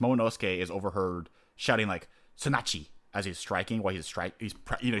is Momonosuke is overheard shouting like Tsunachi as he's striking while he's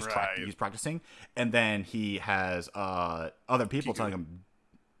practicing, and then he has other people telling him,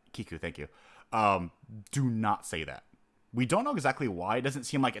 Kiku, thank you, do not say that. We don't know exactly why. It doesn't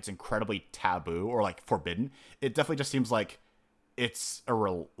seem like it's incredibly taboo or like forbidden. It definitely just seems like it's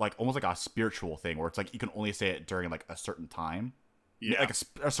almost like a spiritual thing where it's like you can only say it during like a certain time, like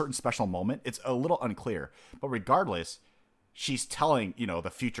a certain special moment. It's a little unclear, but regardless, she's telling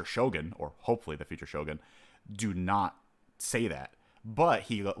the future shogun, or hopefully the future shogun, do not say that. But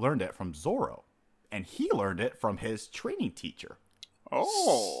he learned it from Zoro, and he learned it from his training teacher.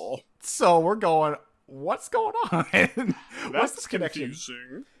 Oh, so we're going, what's going on? What's this connection?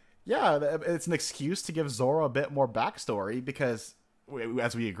 Confusing. Yeah, it's an excuse to give Zoro a bit more backstory because,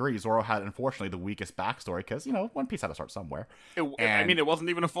 as we agree, Zoro had, unfortunately, the weakest backstory because, One Piece had to start somewhere. It wasn't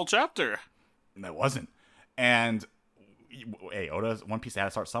even a full chapter. It wasn't. And, hey, One Piece had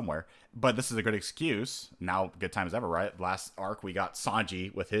to start somewhere. But this is a good excuse. Now, good times ever, right? Last arc, we got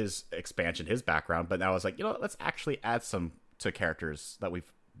Sanji with his expansion, his background. But now it's like, let's actually add some to characters that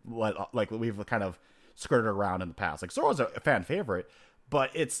we've kind of skirted around in the past. Like, Zoro's a fan favorite.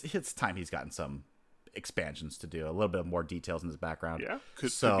 But it's time he's gotten some expansions to do, a little bit more details in his background. Yeah,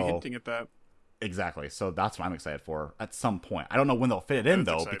 could be hinting at that. Exactly. So that's what I'm excited for at some point. I don't know when they'll fit it in,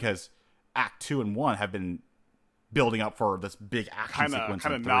 though, because Act 2 and 1 have been building up for this big action sequence.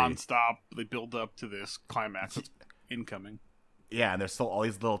 Kind of nonstop. They build up to this climax that's incoming. Yeah, and there's still all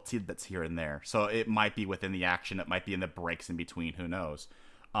these little tidbits here and there. So it might be within the action. It might be in the breaks in between. Who knows?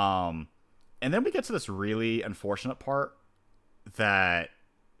 And then we get to this really unfortunate part that,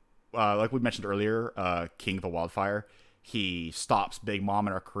 like we mentioned earlier, King of the Wildfire, he stops Big Mom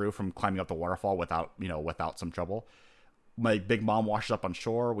and her crew from climbing up the waterfall without some trouble. My Big Mom washes up on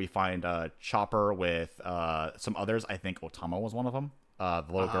shore. We find Chopper with some others. I think Otama was one of them. The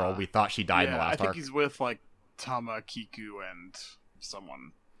little girl. We thought she died in the last arc. I think he's with Tama, Kiku, and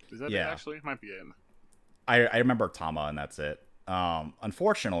someone. Is that it, actually? It might be it. I remember Tama, and that's it.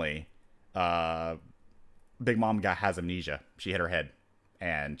 Unfortunately, Big Mom has amnesia. She hit her head,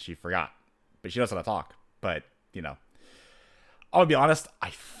 and she forgot. But she knows how to talk. But, I'm gonna be honest,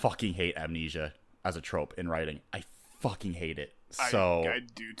 I fucking hate amnesia as a trope in writing. I fucking hate it. So I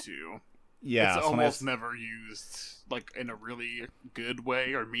do too. Yeah. It's almost never used, in a really good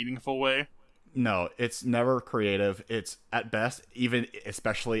way or meaningful way. No, it's never creative. It's, at best, even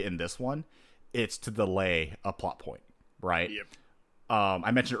especially in this one, it's to delay a plot point, right? Yep.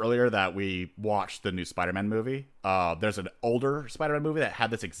 I mentioned earlier that we watched the new Spider-Man movie. There's an older Spider-Man movie that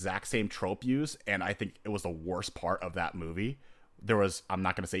had this exact same trope used, and I think it was the worst part of that movie. I'm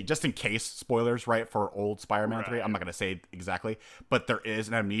not going to say, just in case, spoilers, right, for old Spider-Man 3, I'm not going to say exactly, but there is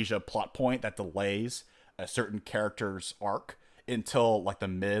an amnesia plot point that delays a certain character's arc until, the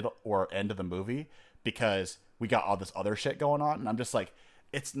mid or end of the movie, because we got all this other shit going on, and I'm just like,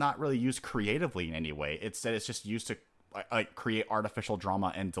 it's not really used creatively in any way. It's just used to create artificial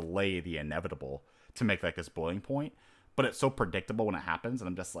drama and delay the inevitable to make this boiling point. but it's so predictable when it happens, and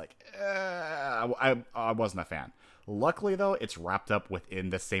I'm just like, I wasn't a fan. Luckily, though, it's wrapped up within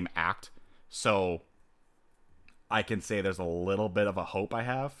the same act, so I can say there's a little bit of a hope I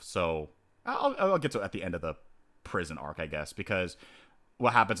have. So I'll get to it at the end of the prison arc, I guess, because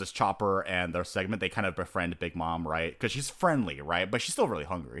what happens is Chopper and their segment, they kind of befriend Big Mom, right? Because she's friendly, right? But she's still really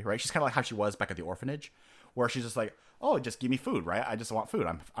hungry, right? She's kind of like how she was back at the orphanage, where she's just like, oh, just give me food, right? I just want food.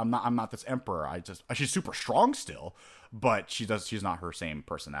 I'm not this emperor. She's super strong still, but she's not her same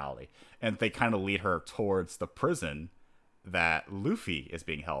personality. And they kind of lead her towards the prison that Luffy is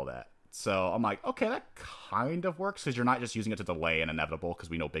being held at. So I'm like, okay, that kind of works, because you're not just using it to delay an inevitable,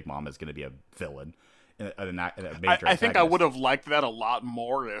 because we know Big Mom is going to be a villain. I think I would have liked that a lot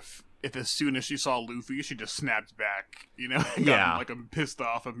more if as soon as she saw Luffy, she just snapped back, Yeah. like I'm pissed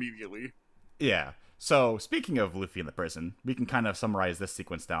off immediately. Yeah. So speaking of Luffy in the prison, we can kind of summarize this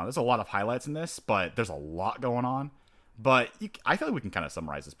sequence down. There's a lot of highlights in this, but there's a lot going on. But I feel like we can kind of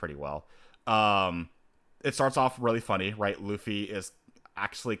summarize this pretty well. It starts off really funny, right? Luffy is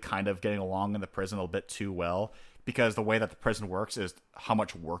actually kind of getting along in the prison a bit too well, because the way that the prison works is how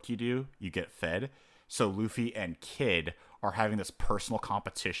much work you do, you get fed. So Luffy and Kid are having this personal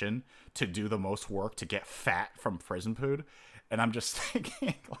competition to do the most work to get fat from prison food. And I'm just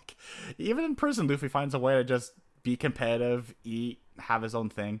thinking, like, even in prison, Luffy finds a way to just be competitive, eat, have his own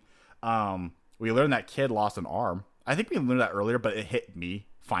thing. We learned that Kid lost an arm. I think we learned that earlier, but it hit me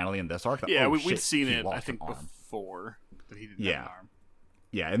finally in this arc. That, yeah, we'd seen it, I think, before that he didn't have an arm.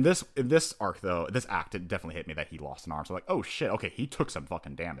 Yeah, in this arc, though, this act, it definitely hit me that he lost an arm. So like, oh shit, okay, he took some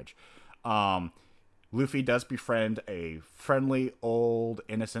fucking damage. Luffy does befriend a friendly, old,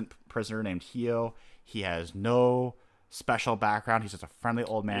 innocent prisoner named Hio. He has no special background. He's just a friendly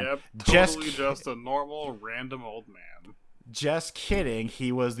old man. Yep, totally just a normal, random old man. Just kidding.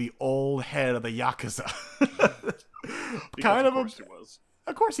 He was the old head of the Yakuza. Of course he was.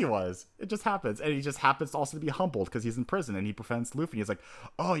 Of course he was. It just happens. And he just happens also to be humbled because he's in prison, and he befriends Luffy. He's like,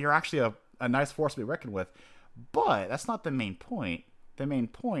 oh, you're actually a nice force to be reckoned with. But that's not the main point. The main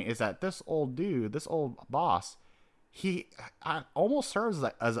point is that this old dude, this old boss, he almost serves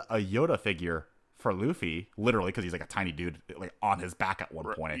as a Yoda figure for Luffy, literally, because he's like a tiny dude, like on his back at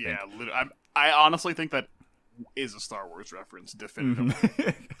one point. I think. I honestly think that is a Star Wars reference, definitively.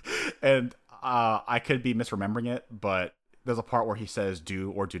 Mm-hmm. And I could be misremembering it, but there's a part where he says,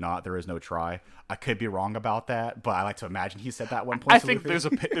 "Do or do not. There is no try." I could be wrong about that, but I like to imagine he said that at one point. I think there's a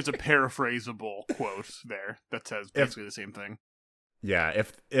paraphrasable quote there that says basically the same thing. Yeah,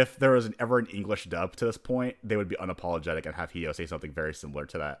 if there was ever an English dub to this point, they would be unapologetic and have Hio say something very similar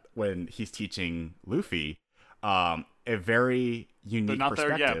to that when he's teaching Luffy a very unique perspective. They're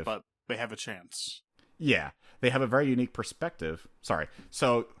not there yet, but they have a chance. Yeah, they have a very unique perspective. Sorry.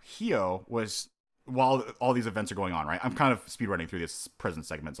 So Hio was, while all these events are going on, right? I'm kind of speedrunning through this prison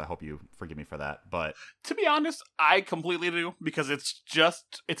segment, so I hope you forgive me for that. But to be honest, I completely do, because it's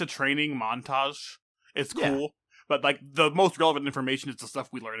a training montage. It's cool. Yeah. But, like, the most relevant information is the stuff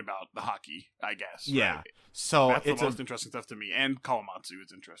we learn about the Haki, I guess. Yeah. Right? So that's the most interesting stuff to me. And Kawamatsu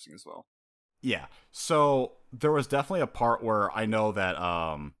is interesting as well. Yeah. So there was definitely a part where I know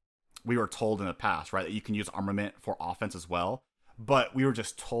that we were told in the past, right, that you can use armament for offense as well. But we were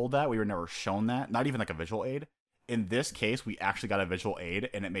just told that. We were never shown that. Not even like a visual aid. In this case, we actually got a visual aid,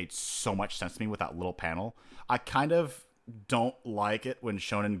 and it made so much sense to me with that little panel. I kind of don't like it when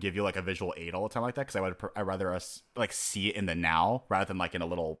shonen give you like a visual aid all the time like that, because I'd rather us like see it in the now rather than like in a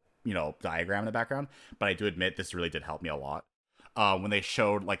little diagram in the background. But I do admit this really did help me a lot when they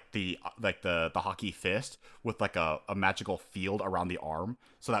showed like the Haki fist with like a magical field around the arm,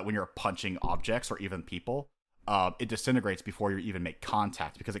 so that when you're punching objects or even people, it disintegrates before you even make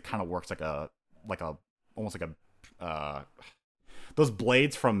contact, because it kind of works like a almost like a those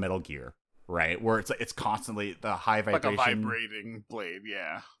blades from Metal Gear. Right, where it's constantly the high vibration, like a vibrating blade,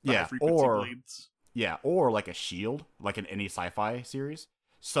 yeah, yeah, blades. Yeah, or like a shield, like in any sci-fi series.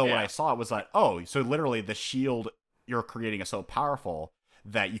 So when I saw it, was like, oh, so literally the shield you're creating is so powerful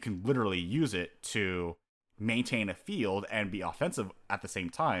that you can literally use it to maintain a field and be offensive at the same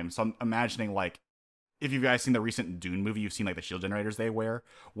time. So I'm imagining, like, if you guys seen the recent Dune movie, you've seen like the shield generators they wear,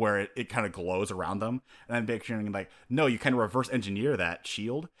 where it kind of glows around them, and I'm picturing like, no, you kind of reverse engineer that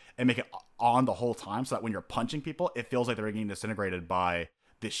shield and make it on the whole time, so that when you're punching people, it feels like they're getting disintegrated by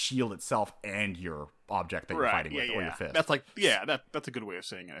the shield itself and your object that you're fighting with, or your fist. That's like, that's a good way of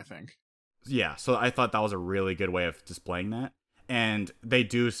saying it, I think. Yeah, so I thought that was a really good way of displaying that, and they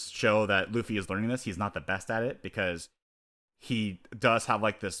do show that Luffy is learning this. He's not the best at it, because he does have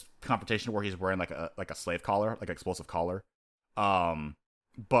like this confrontation where he's wearing like a slave collar, like an explosive collar.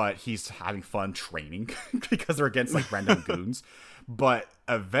 but he's having fun training because they're against like random goons. But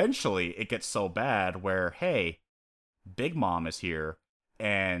eventually it gets so bad where, hey, Big Mom is here,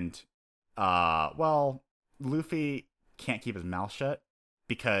 and well, Luffy can't keep his mouth shut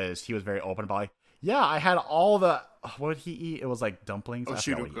because he was very open about like, yeah, I had all the, what did he eat? It was like dumplings.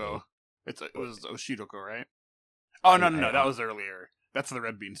 Oshiruko. It was Oshiruko, right? Oh, no, that was earlier. That's the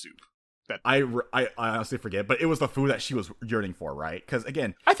red bean soup. I honestly forget, but it was the food that she was yearning for, right? Because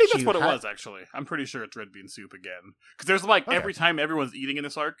again, I think that's what it was. Actually, I'm pretty sure it's red bean soup again. Because there's like every time everyone's eating in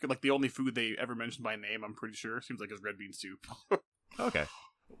this arc, like the only food they ever mentioned by name, I'm pretty sure seems like is red bean soup. Okay,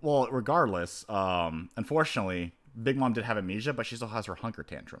 well, regardless, unfortunately, Big Mom did have amnesia, but she still has her hunger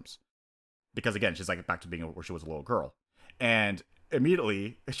tantrums because again, she's like back to being where she was a little girl, and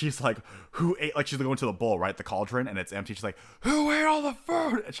immediately she's like, who ate, like she's going to the bowl, right, the cauldron, and it's empty. She's like, who ate all the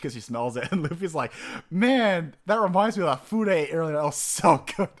food? Because she smells it, and Luffy's like, man, that reminds me of that food I ate earlier. That was so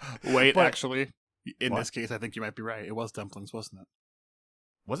good. Wait, but, actually, in this case, I think you might be right. It was dumplings, wasn't it?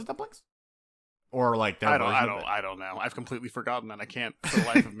 Was it dumplings? Or like I don't know. I've completely forgotten, and I can't for the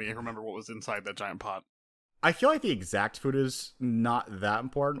life of me remember what was inside that giant pot. I feel like the exact food is not that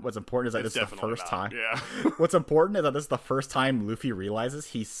important. What's important is that this is the first time. Yeah. What's important is that this is the first time Luffy realizes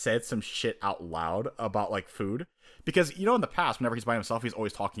he said some shit out loud about like food. Because, you know, in the past, whenever he's by himself, he's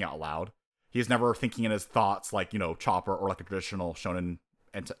always talking out loud. He's never thinking in his thoughts like, you know, Chopper or like a traditional shonen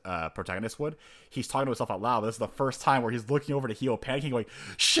protagonist would. He's talking to himself out loud. This is the first time where he's looking over to Hio, panicking, going,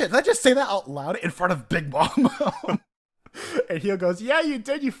 shit, did I just say that out loud in front of Big Mom? And Hio goes, yeah, you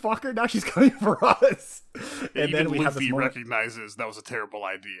did, you fucker. Now she's coming for us. And even then we have this moment. Recognizes that was a terrible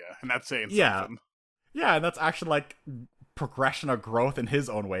idea. And that's saying something. Yeah, and that's actually like progression of growth in his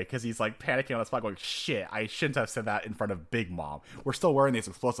own way, because he's like panicking on the spot going, shit, I shouldn't have said that in front of Big Mom. We're still wearing these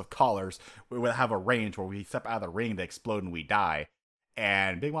explosive collars. We will have a range where we step out of the ring, they explode, and we die.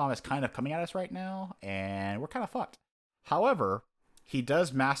 And Big Mom is kind of coming at us right now, and we're kind of fucked. However, he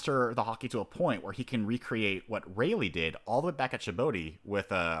does master the Haki to a point where he can recreate what Rayleigh did all the way back at Djibouti with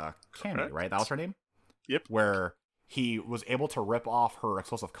Cammy, right? That was her name? Yep. Where he was able to rip off her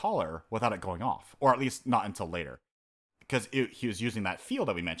explosive collar without it going off. Or at least not until later. Because he was using that field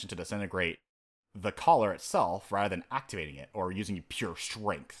that we mentioned to disintegrate the collar itself rather than activating it or using pure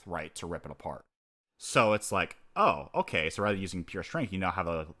strength, right, to rip it apart. So it's like, oh, okay, so rather than using pure strength, you now have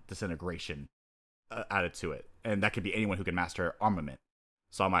a disintegration added to it. And that could be anyone who can master armament.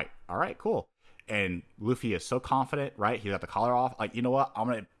 So I'm like, all right, cool. And Luffy is so confident, right? He got the collar off. Like, you know what? I'm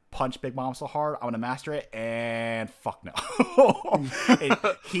going to punch Big Mom so hard. I'm going to master it. And fuck no. And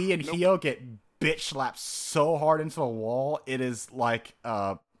he and Hio get bitch slapped so hard into the wall. It is like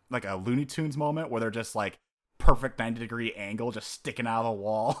a Looney Tunes moment where they're just like perfect 90-degree angle just sticking out of the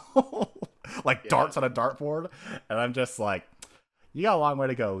wall. Like darts on a dartboard. And I'm just like, you got a long way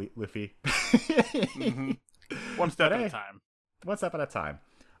to go, Luffy. Mm-hmm. One step at a time. One step at a time.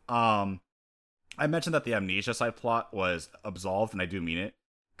 I mentioned that the amnesia side plot was absolved, and I do mean it,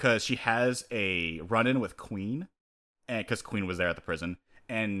 because she has a run-in with Queen, and because Queen was there at the prison,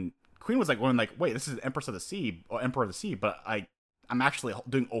 and Queen was like going like, "Wait, this is Empress of the Sea, or Emperor of the Sea, but I'm actually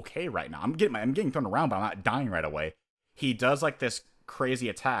doing okay right now. I'm getting thrown around, but I'm not dying right away." He does like this crazy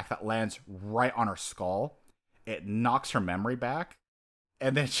attack that lands right on her skull. It knocks her memory back.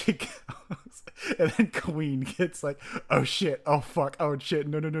 And then she goes, and then Queen gets like, oh shit, oh fuck, oh shit,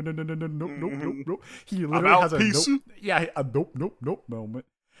 no, nope. He literally has a nope, a nope moment.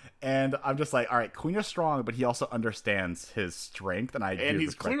 And I'm just like, all right, Queen is strong, but he also understands his strength, and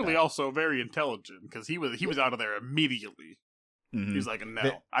he's clearly also very intelligent because he was out of there immediately. Mm-hmm. He's like,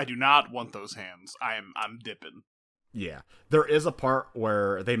 no, I do not want those hands. I'm dipping. Yeah, there is a part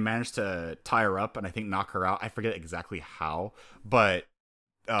where they managed to tie her up and I think knock her out. I forget exactly how, but.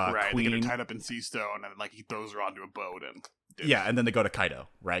 Right, Queen, they get her tied up in sea stone, and like he throws her onto a boat, and yeah, and then they go to Kaido,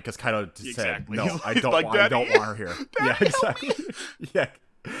 right? Because Kaido said, "No, I don't like, I don't want her here." Daddy, yeah, exactly. Yeah,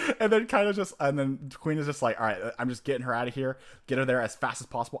 and then Queen is just like, "All right, I'm just getting her out of here. Get her there as fast as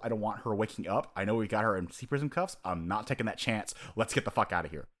possible. I don't want her waking up. I know we got her in sea prison cuffs. I'm not taking that chance. Let's get the fuck out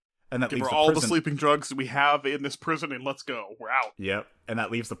of here." And that give leaves her all the sleeping drugs we have in this prison, and let's go. We're out. Yep, and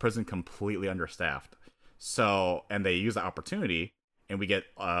that leaves the prison completely understaffed. So, and they use the opportunity. And we get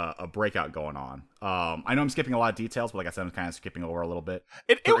a breakout going on. I know I'm skipping a lot of details, but like I said, I'm kind of skipping over a little bit.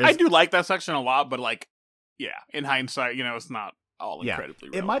 I do like that section a lot, but like, yeah, in hindsight, you know, it's not all incredibly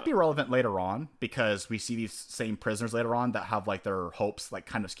relevant. It might be relevant later on because we see these same prisoners later on that have like their hopes like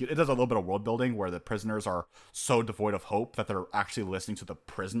kind of skewed. It does a little bit of world building where the prisoners are so devoid of hope that they're actually listening to the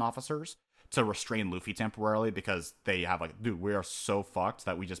prison officers to restrain Luffy temporarily because they have like, dude, we are so fucked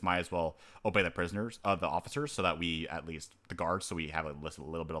that we just might as well obey the prisoners, the officers, so that we at least the guards, so we have a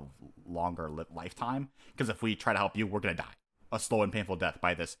little bit of longer lifetime. Because if we try to help you, we're gonna die a slow and painful death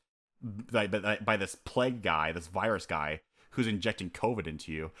by this plague guy, this virus guy who's injecting COVID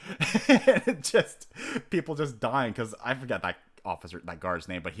into you. And just people just dying because I forget that guard's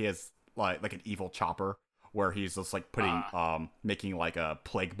name, but he has like an evil chopper where he's just like putting making like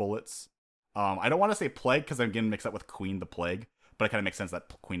plague bullets. I don't want to say plague because I'm getting mixed up with Queen the Plague, but it kind of makes sense that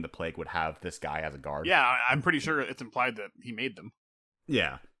Queen the Plague would have this guy as a guard. Yeah, I'm pretty sure it's implied that he made them.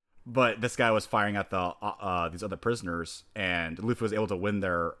 Yeah, but this guy was firing at these other prisoners, and Luffy was able to win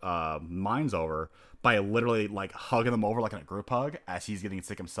their minds over by literally like hugging them over like in a group hug as he's getting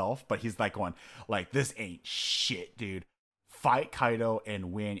sick himself. But he's like going like, "This ain't shit, dude. Fight Kaido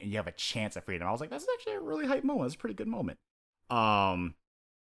and win, and you have a chance at freedom." I was like, "That's actually a really hype moment. It's a pretty good moment."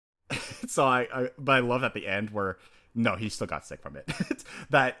 So but I love at the end where no, he still got sick from it.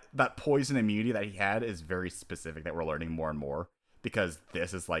 that poison immunity that he had is very specific that we're learning more and more, because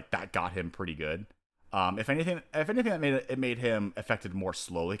this is like that got him pretty good. If anything that made him affected more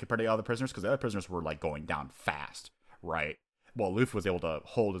slowly compared to the other prisoners, because the other prisoners were like going down fast, right? Well, Luffy was able to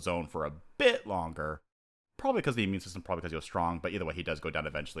hold his own for a bit longer, probably because of the immune system, probably because he was strong. But either way, he does go down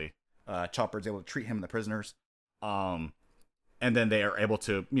eventually. Chopper's able to treat him and the prisoners. And then they are able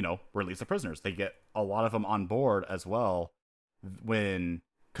to, release the prisoners. They get a lot of them on board as well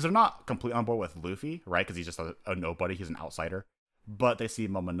because they're not completely on board with Luffy, right? Because he's just a nobody. He's an outsider. But they see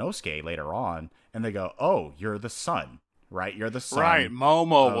Momonosuke later on, and they go, "Oh, you're the son, right? You're the son." Right,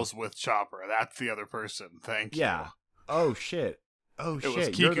 Momo was with Chopper. That's the other person. Thank you. Yeah. Oh, shit. It was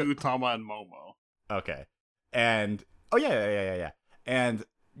Kiku, Tama, and Momo. Okay. And, oh, yeah. And...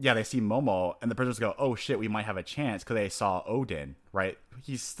 yeah, they see Momo, and the prisoners go, "Oh shit, we might have a chance," because they saw Odin, right?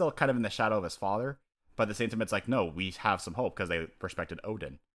 He's still kind of in the shadow of his father, but at the same time, it's like, no, we have some hope because they respected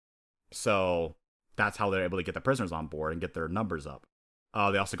Odin. So that's how they're able to get the prisoners on board and get their numbers up.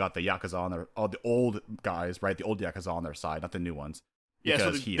 They also got the Yakuza on the old guys, right? The old Yakuza on their side, not the new ones. Yeah,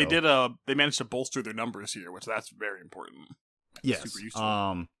 so they managed to bolster their numbers here, which that's very important. Yes. Super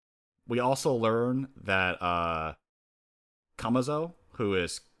useful. We also learn that Kamazo, who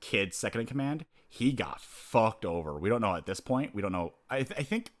is Kid's second in command, he got fucked over. We don't know at this point. We don't know. I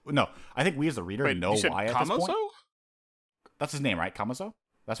think we as the reader know why at this point. That's his name, right? Kamazo?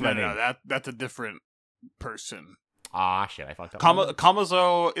 That's what I mean. No, that's a different person. Ah, shit, I fucked up.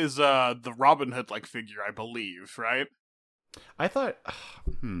 Kamazo is the Robin Hood like figure, I believe, right? I thought,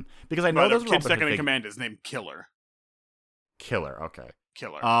 because I know those Kid's second in command is named Killer. Killer, okay.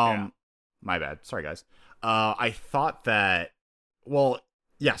 Killer. My bad. Sorry, guys. I thought that. Well,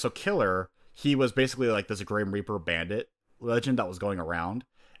 yeah. So Killer, he was basically like this Grim Reaper bandit legend that was going around,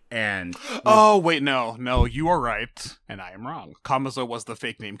 and oh wait, no, you are right, and I am wrong. Kamazo was the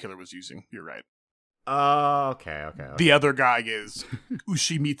fake name Killer was using. You're right. Okay. The other guy is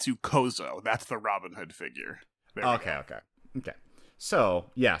Ushimitsu Kozo. That's the Robin Hood figure. Okay. So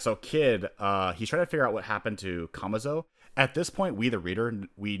yeah, so Kid, he's trying to figure out what happened to Kamazo. At this point, we the reader,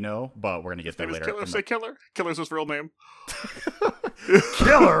 we know, but we're gonna get there later. Killer, say Killer. Killer's his real name.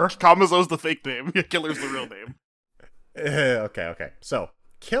 Killer. Kamazo's the fake name. Killer's the real name. Okay. So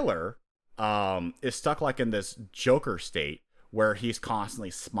Killer, is stuck like in this Joker state where he's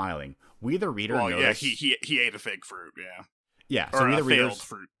constantly smiling. We the reader. Well, yeah, he ate a fake fruit. Yeah. Yeah. So we the readers,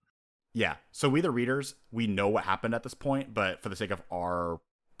 fruit. Yeah. So we the readers, we know what happened at this point, but for the sake of our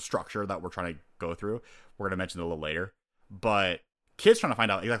structure that we're trying to go through, we're gonna mention it a little later. But Kid's trying to find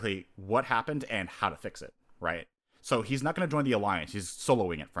out exactly what happened and how to fix it, right? So he's not going to join the Alliance. He's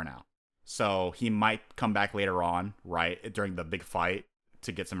soloing it for now. So he might come back later on, right, during the big fight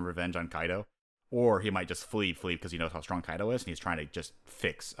to get some revenge on Kaido. Or he might just flee because he knows how strong Kaido is, and he's trying to just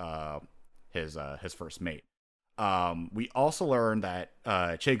fix his first mate. We also learned that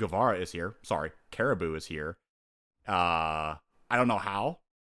Che Guevara is here. Sorry, Caribou is here. I don't know how.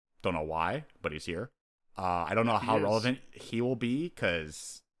 Don't know why, but he's here. I don't know how relevant he will be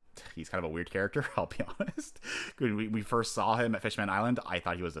because he's kind of a weird character, I'll be honest. When we first saw him at Fishman Island, I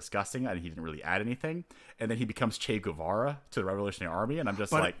thought he was disgusting and he didn't really add anything. And then he becomes Che Guevara to the Revolutionary Army, and I'm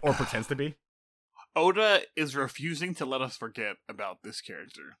just or pretends to be. Oda is refusing to let us forget about this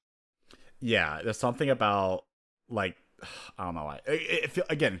character. Yeah, there's something about, like, I don't know why.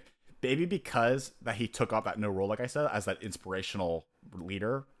 Again, maybe because that he took up that new role, like I said, as that inspirational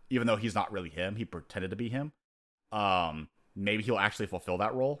leader. Even though he's not really him, he pretended to be him. Maybe he'll actually fulfill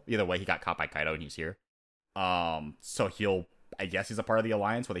that role. Either way, he got caught by Kaido and he's here. So I guess he's a part of the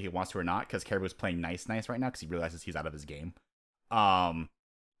Alliance, whether he wants to or not, because Caribou's playing nice right now because he realizes he's out of his game.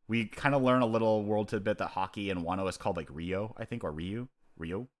 We kind of learn a little world tidbit that Haki and Wano is called like Rio, I think, or Ryu.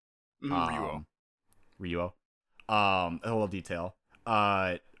 Ryuo. Ryuo. A little detail.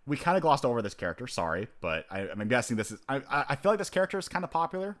 We kind of glossed over this character. Sorry, but I'm guessing this is. I feel like this character is kind of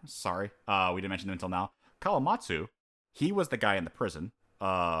popular. Sorry, we didn't mention him until now. Kawamatsu, he was the guy in the prison.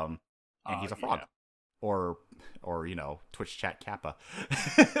 And he's a frog, or Twitch chat Kappa.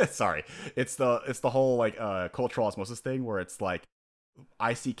 Sorry, it's the whole like cultural osmosis thing where it's like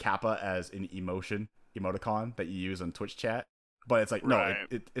I see Kappa as an emoticon that you use on Twitch chat, but it's like no,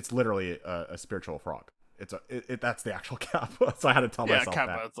 it's literally a spiritual frog. That's the actual Kappa. So I had to tell myself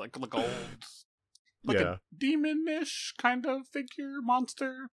Kappa, that. it's like old, like a demonish kind of figure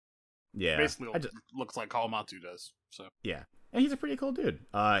monster. Yeah, basically looks like Kawamatsu does. So yeah, and he's a pretty cool dude.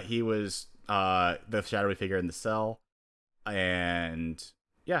 He was the shadowy figure in the cell, and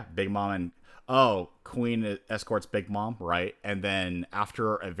yeah, Big Mom and Queen escorts Big Mom, right? And then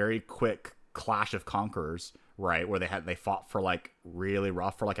after a very quick clash of conquerors, right, where they fought for like really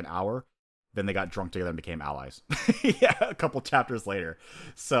rough for like an hour. Then they got drunk together and became allies. Yeah, a couple chapters later.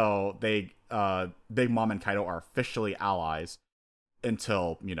 So they, Big Mom and Kaido are officially allies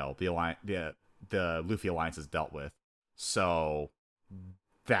until the Luffy alliance is dealt with. So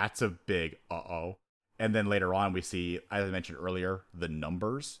that's a big And then later on, we see, as I mentioned earlier, the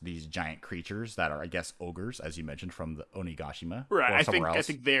numbers. These giant creatures that are, I guess, ogres, as you mentioned from the Onigashima. Right. I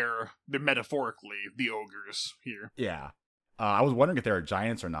think they're metaphorically the ogres here. Yeah. I was wondering if they were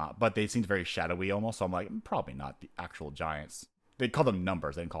giants or not, but they seemed very shadowy almost, so I'm like, probably not the actual giants. They call them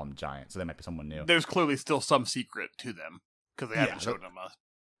numbers, they didn't call them giants, so they might be someone new. There's clearly still some secret to them, because they haven't shown them.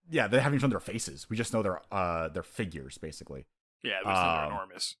 Yeah, they haven't shown their faces. We just know their figures, basically. Yeah, we just know they're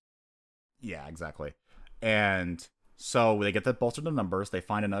enormous. Yeah, exactly. And so they get the bolster the numbers, they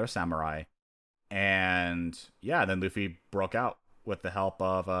find another samurai, and yeah, then Luffy broke out with the help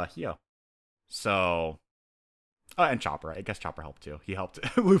of Hio. So... and Chopper. I guess Chopper helped too. He helped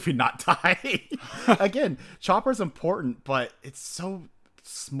Luffy not die. Again, Chopper's important, but it's so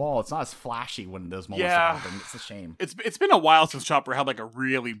small. It's not as flashy when those moments happen. It's a shame. It's been a while since Chopper had like a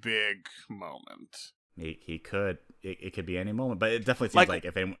really big moment. He could. It could be any moment, but it definitely seems like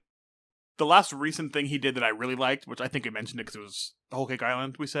if anyone... The last recent thing he did that I really liked, which I think I mentioned it because it was Whole Cake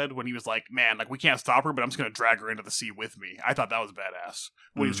Island, we said, when he was like, man, like we can't stop her, but I'm just going to drag her into the sea with me. I thought that was badass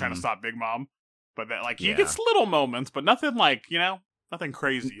when he was trying to stop Big Mom. But that, like, he gets little moments, but nothing like, nothing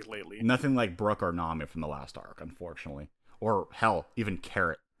crazy lately. Nothing like Brook or Nami from the last arc, unfortunately. Or, hell, even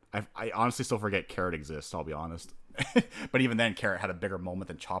Carrot. I honestly still forget Carrot exists, I'll be honest. But even then, Carrot had a bigger moment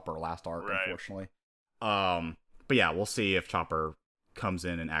than Chopper last arc, unfortunately. But yeah, we'll see if Chopper comes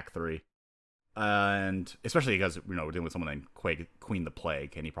in Act 3. And especially because, we're dealing with someone named Queen the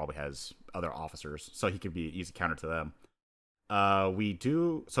Plague, and he probably has other officers, so he could be an easy counter to them.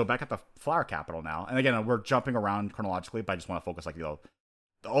 So back at the Flower Capital now, and again, we're jumping around chronologically, but I just want to focus the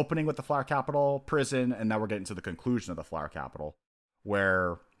opening with the Flower Capital prison, and now we're getting to the conclusion of the Flower Capital,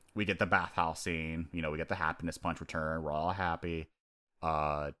 where we get the bathhouse scene, we get the happiness punch return, we're all happy.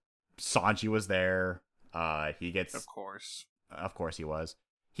 Sanji was there, he gets... Of course he was.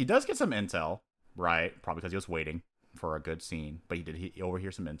 He does get some intel, right, probably because he was waiting for a good scene, but he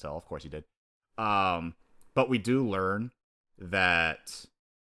overhears some intel, of course he did. But we do learn that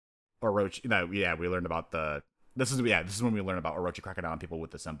Orochi, we learned about this is when we learn about Orochi cracking down on people with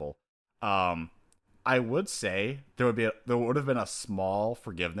the symbol. I would say there would have been a small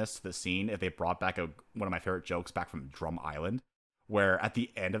forgiveness to the scene if they brought back one of my favorite jokes back from Drum Island, where at the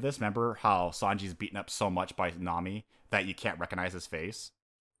end of this, remember how Sanji's beaten up so much by Nami that you can't recognize his face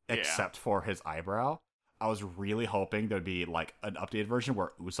except for his eyebrow. I was really hoping there'd be like an updated version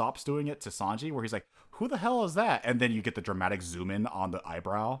where Usopp's doing it to Sanji, where he's like, "Who the hell is that?" And then you get the dramatic zoom in on the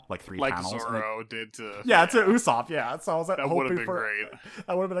eyebrow, like 3 panels. Like Zoro did to... to Usopp, yeah. So I was like, that would have been great.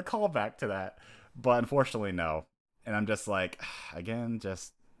 That would have been a callback to that. But unfortunately, no. And I'm just like, again,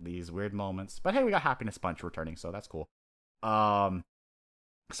 just these weird moments. But hey, we got Happiness Punch returning, so that's cool.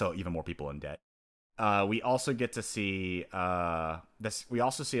 So even more people in debt. We also get to see this. We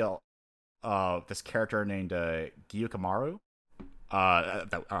also see this character named Gyukimaru.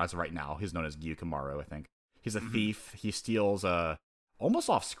 As of right now, he's known as Gyukimaru, I think. He's a thief. He steals almost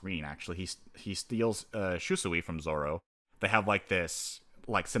off screen, actually. He steals Shusui from Zoro. They have like this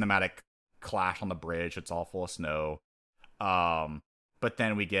cinematic clash on the bridge. It's all full of snow. But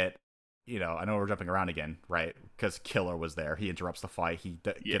then we get, I know we're jumping around again, right? Because Killer was there. He interrupts the fight. He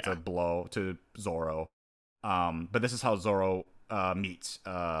gets a blow to Zoro. But this is how Zoro meets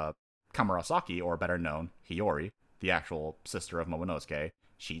Kamarasaki, or better known, Hiyori, the actual sister of Momonosuke.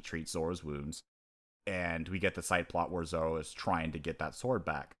 She treats Zoro's wounds. And we get the side plot where Zoro is trying to get that sword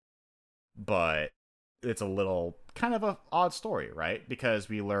back. but it's a little kind of a odd story, right? Because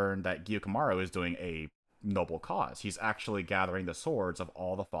we learn that Gyukimaru is doing a noble cause. He's actually gathering the swords of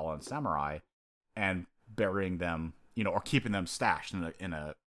all the fallen samurai and burying them, or keeping them stashed in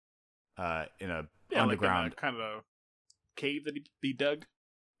a underground, like in a kind of cave that he dug.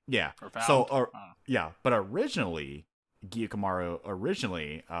 Yeah. Or found. So, but originally, Gyukimaru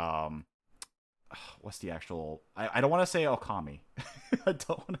what's the actual? I don't want to say Okami. I don't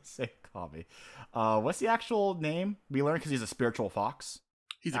want to say Okami. What's the actual name? We learned because he's a spiritual fox.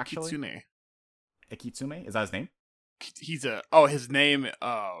 He's actually a kitsune. A kitsune? Is that his name? His name.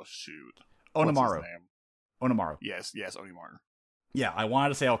 Oh shoot. Onimaru. Onimaru. Yes, Onimaru. Yeah, I wanted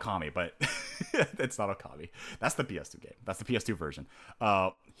to say Okami, but it's not Okami. That's the PS2 game. That's the PS2 version.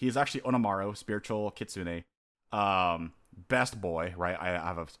 He's actually Onimaru, spiritual kitsune. Best boy, right?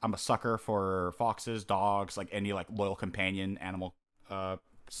 I'm a sucker for foxes, dogs, like any like loyal companion animal.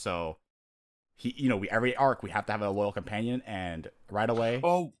 So he, every arc we have to have a loyal companion, and right away.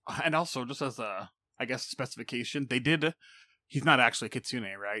 Oh, and also just as I guess specification, he's not actually a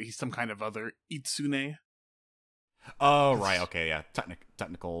kitsune, right? He's some kind of other itsune. Oh, right. Okay, yeah.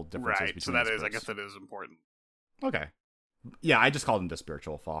 Technical differences. Right. Between so that is, I guess, that is important. Okay. Yeah, I just called him the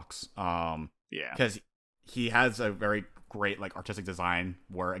spiritual fox. Yeah. Because he has a very great like artistic design,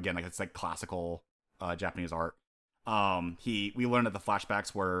 where again, like it's like classical Japanese art. We learned that the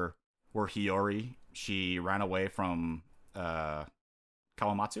flashbacks were Hiyori. She ran away from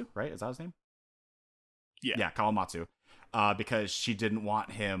Kawamatsu, right? Is that his name? Yeah. Yeah, Kawamatsu. Because she didn't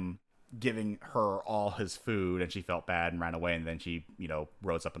want him giving her all his food, and she felt bad and ran away, and then she,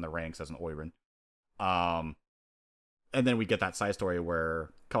 rose up in the ranks as an Oiran. And then we get that side story where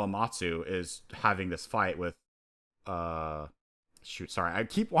Kawamatsu is having this fight with I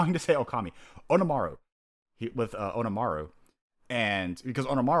keep wanting to say Okami. Onimaru. With Onimaru. And because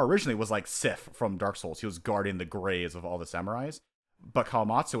Onimaru originally was like Sif from Dark Souls, he was guarding the graves of all the samurais. But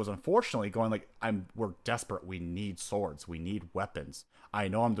Kawamatsu was unfortunately going like, we're desperate. We need swords. We need weapons. I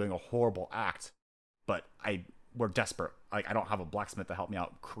know I'm doing a horrible act, but we're desperate. Like, I don't have a blacksmith to help me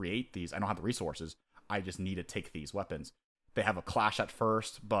out create these. I don't have the resources. I just need to take these weapons. They have a clash at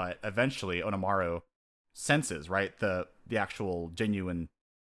first, but eventually Onimaru senses, right, the actual genuine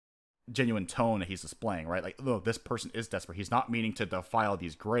tone that he's displaying, right? Like, oh, this person is desperate. He's not meaning to defile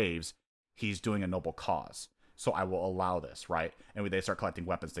these graves. He's doing a noble cause. So I will allow this, right? And they start collecting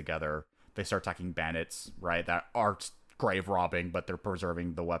weapons together. They start attacking bandits, right, that are grave robbing, but they're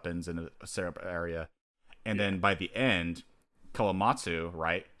preserving the weapons in a separate area. And then by the end, Kawamatsu,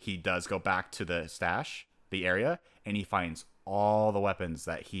 right, he does go back to the stash, the area, and he finds all the weapons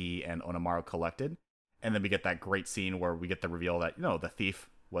that he and Onimaru collected. And then we get that great scene where we get the reveal that, the thief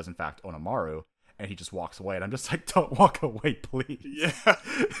was in fact Onimaru, and he just walks away. And I'm just like, don't walk away, please. Yeah.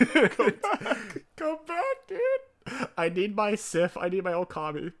 Come back, dude. I need my Sif. I need my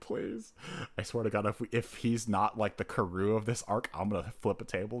Okami, please. I swear to God, if he's not like the Karoo of this arc, I'm gonna flip a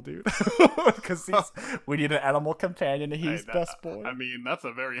table, dude. Because we need an animal companion, and he's best boy. I mean, that's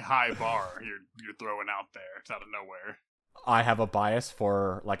a very high bar you're throwing out there. It's out of nowhere. I have a bias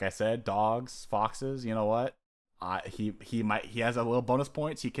for, like I said, dogs, foxes. You know what? He has a little bonus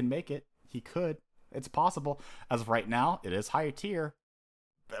points. He can make it. He could. It's possible. As of right now, it is higher tier.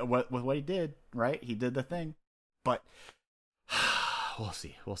 With what he did, right? He did the thing. But we'll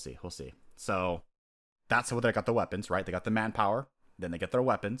see. So that's how they got the weapons, right? They got the manpower, then they get their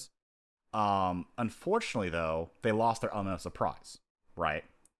weapons. Unfortunately, though, they lost their element of surprise, right?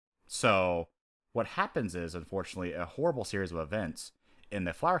 So what happens is, unfortunately, a horrible series of events in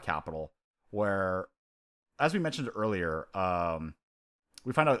the Flower Capital, where, as we mentioned earlier,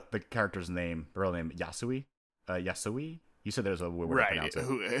 we find out the character's name, the real name, Yasui. Yasui? You said there's a weird way to pronounce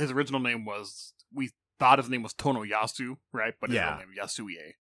it. His original name was, we thought his name was Tonoyasu, right? But his real name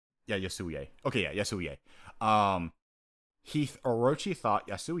Yasuie. Yeah, Yasuie. Okay, yeah, Yasuie. Orochi thought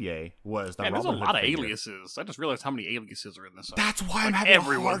Yasuie was the Robin Hood there's a lot of figure. aliases. I just realized how many aliases are in this. That's why I'm having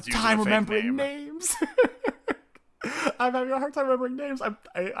a hard time remembering names. I'm having a hard time remembering names.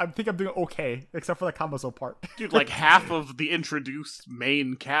 I think I'm doing okay, except for the Kamazo part. Dude, like half of the introduced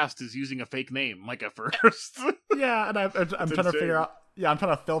main cast is using a fake name, like at first. Yeah, and I'm trying to figure out. Yeah, I'm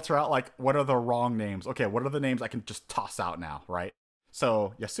trying to filter out like what are the wrong names. Okay, what are the names I can just toss out now, right?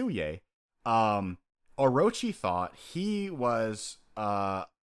 So Yasuie, Orochi thought he was. I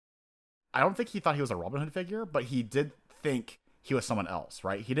don't think he thought he was a Robin Hood figure, but he did think he was someone else,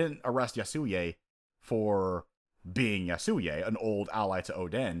 right? He didn't arrest Yasuie for being Yasuie, an old ally to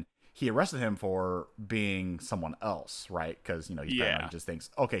Oden. He arrested him for being someone else, right? Because he just thinks,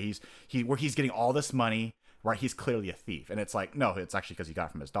 okay, he's getting all this money right? He's clearly a thief. And it's like, no, it's actually because he got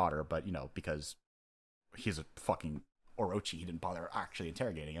it from his daughter, but, because he's a fucking Orochi, he didn't bother actually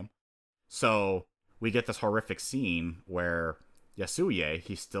interrogating him. So we get this horrific scene where Yasuie,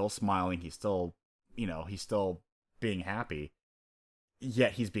 he's still smiling, he's still, he's still being happy,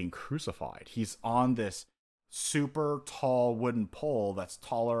 yet he's being crucified. He's on this super tall wooden pole that's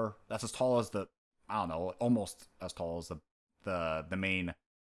as tall as almost as tall as the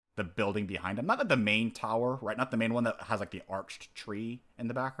building behind him. Not the main tower, right? Not the main one that has like the arched tree in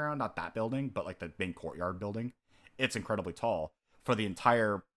the background, not that building, but like the main courtyard building. It's incredibly tall for the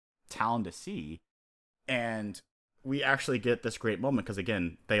entire town to see. And we actually get this great moment because,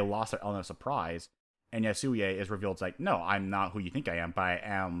 again, they lost their element of surprise. And Yasuie is revealed as like, no, I'm not who you think I am, but I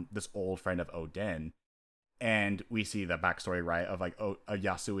am this old friend of Oden. And we see the backstory, right, of like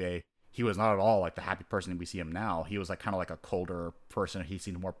Yasuie. He was not at all like the happy person we see him now. He was like kind of like a colder person. He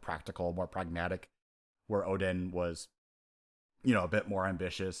seemed more practical, more pragmatic, where Oden was, a bit more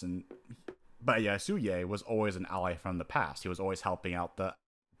ambitious. But Yasuie was always an ally from the past. He was always helping out the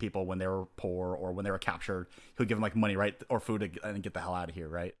people when they were poor or when they were captured. He would give them like money, right, or food and get the hell out of here,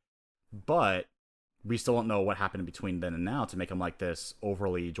 right? But we still don't know what happened between then and now to make him like this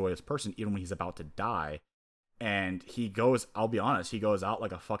overly joyous person, even when he's about to die. And I'll be honest, he goes out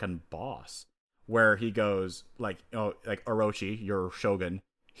like a fucking boss, where he goes like, like Orochi, your shogun,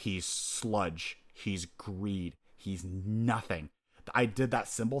 he's sludge, he's greed, he's nothing. I did that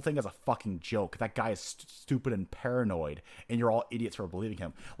symbol thing as a fucking joke. That guy is stupid and paranoid, and you're all idiots for believing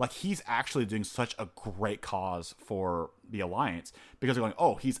him. Like, he's actually doing such a great cause for the Alliance, because they're going,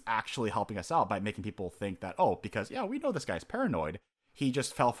 oh, he's actually helping us out by making people think that, because, yeah, we know this guy's paranoid. He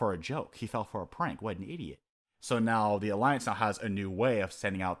just fell for a joke. He fell for a prank. What an idiot. So now the Alliance now has a new way of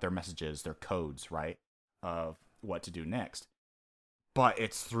sending out their messages, their codes, right, of what to do next. But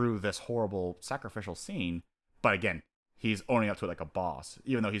it's through this horrible sacrificial scene. But again, he's owning up to it like a boss,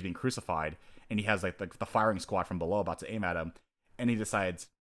 even though he's being crucified, and he has like the firing squad from below about to aim at him, and he decides,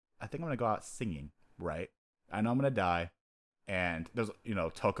 I think I'm going to go out singing, right? I know I'm going to die, and there's,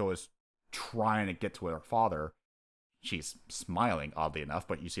 Toko is trying to get to her father. She's smiling, oddly enough,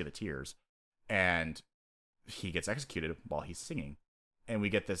 but you see the tears, and he gets executed while he's singing. And we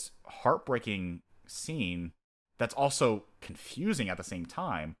get this heartbreaking scene that's also confusing at the same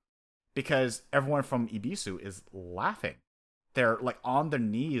time, because everyone from Ibisu is laughing. They're like on their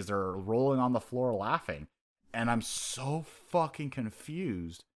knees, they're rolling on the floor laughing. And I'm so fucking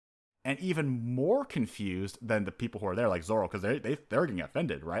confused. And even more confused than the people who are there, like Zoro, because they're getting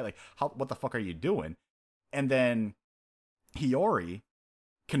offended, right? Like, what the fuck are you doing? And then Hiyori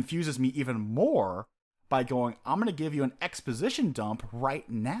confuses me even more by going, I'm going to give you an exposition dump right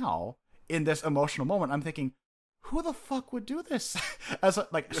now in this emotional moment. I'm thinking, who the fuck would do this? As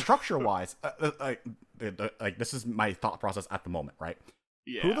like structure wise, like this is my thought process at the moment, right?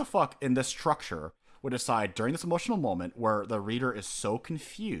 Yeah. Who the fuck in this structure would decide during this emotional moment where the reader is so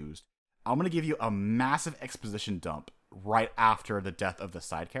confused, I'm going to give you a massive exposition dump right after the death of the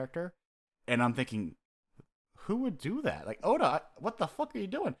side character? And I'm thinking, who would do that? Like, Oda, what the fuck are you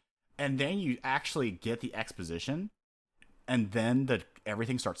doing? And then you actually get the exposition, and then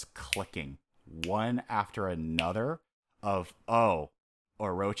everything starts clicking one after another of,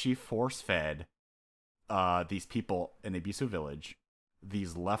 Orochi force-fed these people in Ibisu Village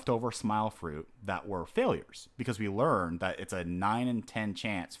these leftover smile fruit that were failures, because we learned that it's a 9 in 10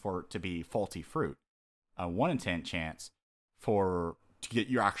 chance for it to be faulty fruit, a 1 in 10 chance to get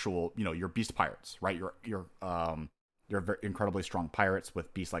your actual, your beast pirates, right? Your very incredibly strong pirates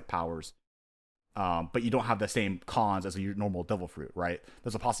with beast-like powers. But you don't have the same cons as your normal devil fruit, right?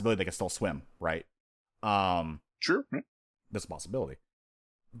 There's a possibility they can still swim, right? Sure. There's a possibility.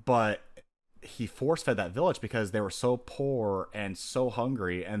 But he force-fed that village because they were so poor and so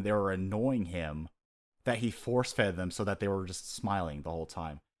hungry, and they were annoying him, that he force-fed them so that they were just smiling the whole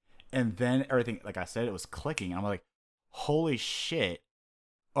time. And then everything, like I said, it was clicking. And I'm like, holy shit.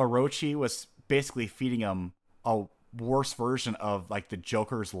 Orochi was basically feeding him a worse version of like the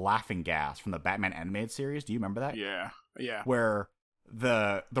Joker's laughing gas from the Batman animated series. Do you remember that? Yeah. Where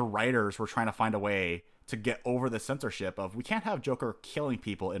the writers were trying to find a way to get over the censorship of, we can't have Joker killing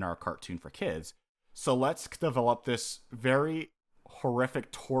people in our cartoon for kids, so let's develop this very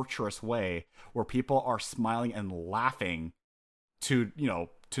horrific, torturous way where people are smiling and laughing to no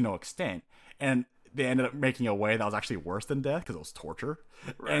extent. And they ended up making a way that was actually worse than death because it was torture.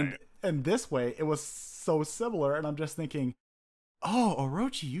 Right. And this way, it was so similar, and I'm just thinking, oh,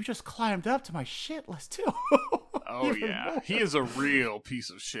 Orochi, you just climbed up to my shit list too. Oh yeah, more. He is a real piece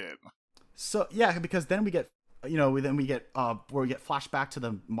of shit. So yeah, because then we get, where we get flashback to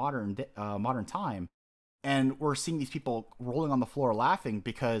the modern time, And we're seeing these people rolling on the floor laughing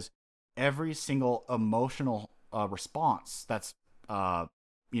because every single emotional response that's,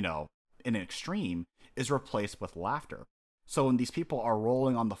 in an extreme is replaced with laughter. So when these people are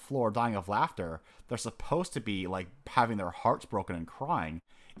rolling on the floor dying of laughter, they're supposed to be like having their hearts broken and crying.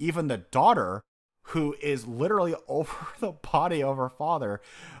 Even the daughter, who is literally over the body of her father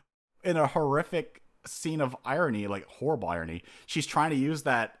in a horrific scene of irony, like horrible irony, she's trying to use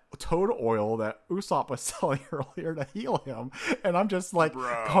that toad oil that Usopp was selling earlier to heal him, and I'm just like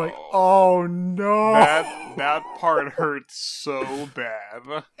going, oh no, that part hurts so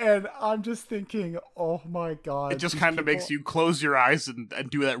bad. And I'm just thinking, oh my god, it just kind of makes you close your eyes and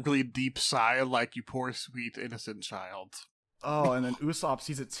do that really deep sigh, like, you poor sweet innocent child. Oh, and then Usopp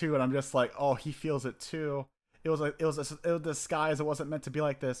sees it too, and I'm just like, oh, he feels it too. It was a disguise. It wasn't meant to be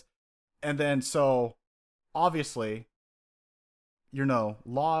like this. And then, so, obviously,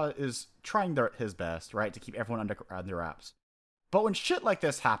 Law is trying his best, right, to keep everyone under wraps. But when shit like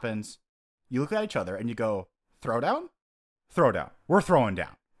this happens, you look at each other and you go, throw down? Throw down. We're throwing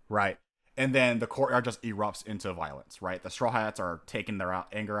down, right? And then the courtyard just erupts into violence, right? The Straw Hats are taking their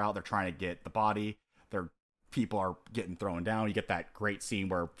anger out. They're trying to get the body. Their people are getting thrown down. You get that great scene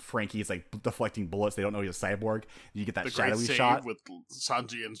where Frankie's like deflecting bullets. They don't know he's a cyborg. You get that shadowy shot with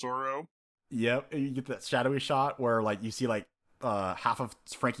Sanji and Zoro. Yep, you get that shadowy shot where like you see like half of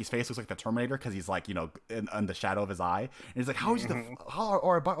Frankie's face looks like the Terminator because he's like in the shadow of his eye, and he's like, why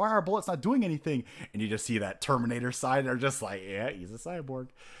are our bullets not doing anything? And you just see that Terminator side, and they're just like, yeah, he's a cyborg.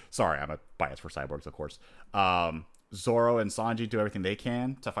 Sorry, I'm a bias for cyborgs, of course. Zoro and Sanji do everything they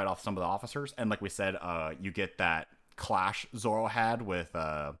can to fight off some of the officers, and like we said, you get that clash Zoro had with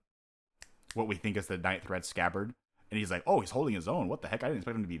what we think is the Ninth Red Scabbard, and he's like, oh, he's holding his own. What the heck? I didn't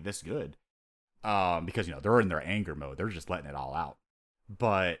expect him to be this good. Because they're in their anger mode, they're just letting it all out.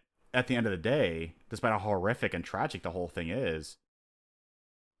 But at the end of the day, despite how horrific and tragic the whole thing is,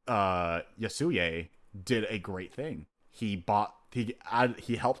 Yasuye did a great thing. He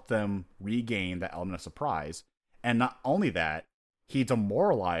helped them regain that element of surprise, and not only that, he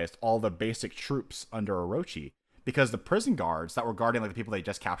demoralized all the basic troops under Orochi, because the prison guards that were guarding like the people they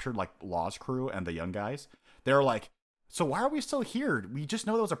just captured, like Law's crew and the young guys, they're like, so why are we still here? We just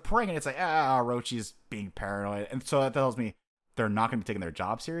know there was a prank, and it's like, Orochi's being paranoid. And so that tells me they're not going to be taking their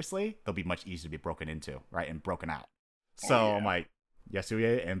job seriously. They'll be much easier to be broken into, right, and broken out. So I'm like,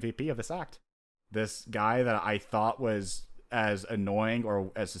 Yasuye, MVP of this act. This guy that I thought was as annoying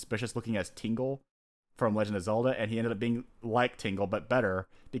or as suspicious looking as Tingle from Legend of Zelda, and he ended up being like Tingle, but better,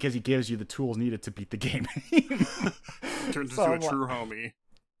 because he gives you the tools needed to beat the game. Turns into a true homie.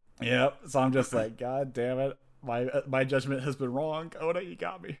 Yep. So I'm just like, God damn it. My judgment has been wrong. Oda, you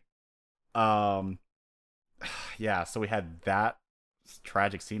got me. Yeah, so we had that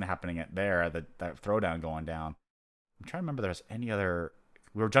tragic scene happening there, that throwdown going down. I'm trying to remember if there's any other.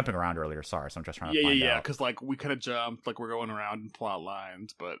 We were jumping around earlier, sorry, so I'm just trying to find out. Yeah, because like we could have jumped, like we're going around in plot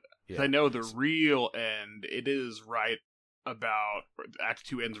lines, but I know the real end, it is right about Act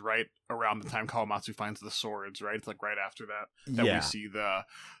 2 ends right around the time Kawamatsu finds the swords, right? It's like right after that we see the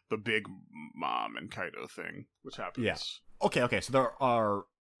big Mom and Kaido thing, which happens. Yeah. Okay. So there are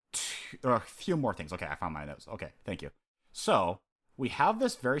a few more things. Okay, I found my notes. Okay, thank you. So we have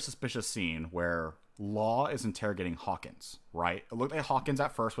this very suspicious scene where Law is interrogating Hawkins, right? It looked like Hawkins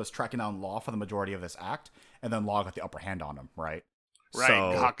at first was tracking down Law for the majority of this act, and then Law got the upper hand on him, right? Right.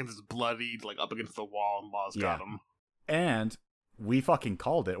 So, Hawkins is bloodied, like up against the wall, and Law's got him. And we fucking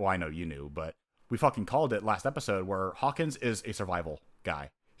called it. Well, I know you knew, but we fucking called it last episode where Hawkins is a survival guy.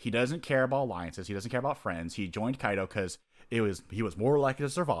 He doesn't care about alliances. He doesn't care about friends. He joined Kaido because he was more likely to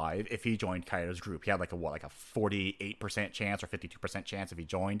survive if he joined Kaido's group. He had like a 48% chance or 52% chance if he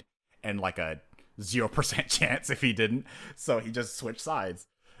joined, and like a 0% chance if he didn't. So he just switched sides.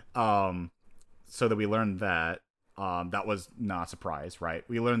 So that we learned that that was not a surprise, right?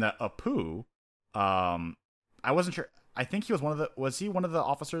 We learned that Apu, I wasn't sure. I think he was was he one of the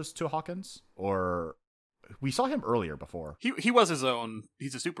officers to Hawkins, or we saw him earlier before? He was his own.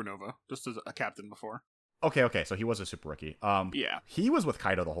 He's a supernova, just as a captain before. Okay. So he was a super rookie. Yeah. He was with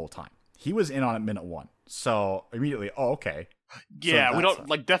Kaido the whole time. He was in on at minute 1. So immediately, okay. Yeah, so we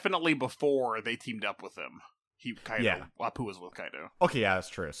don't definitely before they teamed up with him. Apu was with Kaido. Okay, yeah, that's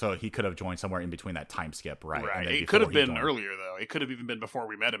true. So he could have joined somewhere in between that time skip, right? Right. It could have been earlier though. It could have even been before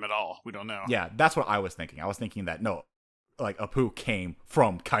we met him at all. We don't know. Yeah, that's what I was thinking. I was thinking that no, like Apu came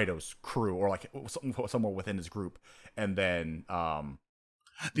from Kaido's crew or like somewhere within his group, and then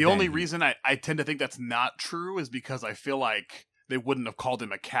the only reason I tend to think that's not true is because I feel like they wouldn't have called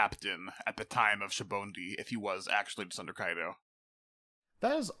him a captain at the time of Shibondi if he was actually just under Kaido.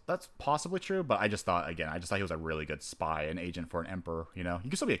 That's possibly true, but I just thought he was a really good spy and agent for an emperor. You know, you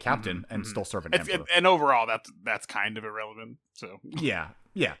can still be a captain and still serve an emperor. And overall, that's kind of irrelevant. So yeah.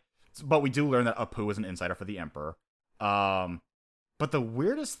 But we do learn that Apu is an insider for the emperor. But the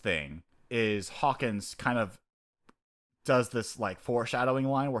weirdest thing is Hawkins kind of does this like foreshadowing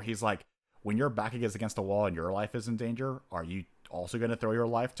line where he's like, when your back is against the wall and your life is in danger, are you also going to throw your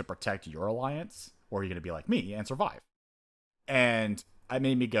life to protect your alliance, or are you going to be like me and survive? And it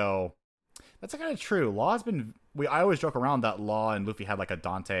made me go, that's kind of true. I always joke around that Law and Luffy had like a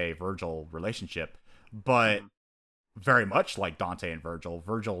Dante Virgil relationship, but very much like Dante and Virgil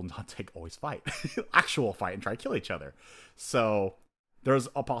and Dante always fight, actual fight, and try to kill each other. So there's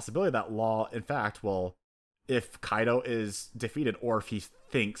a possibility that Law, in fact, will, if Kaido is defeated, or if he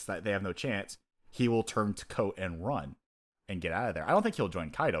thinks that they have no chance, he will turn to Coat and run and get out of there. I don't think he'll join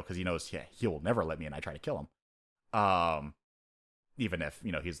Kaido because he knows, he will never let me and I try to kill him. Even if,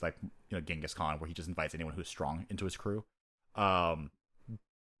 he's like, Genghis Khan, where he just invites anyone who's strong into his crew.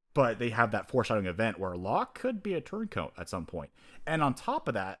 But they have that foreshadowing event where Law could be a turncoat at some point. And on top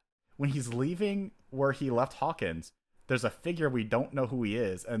of that, when he's leaving where he left Hawkins, there's a figure we don't know who he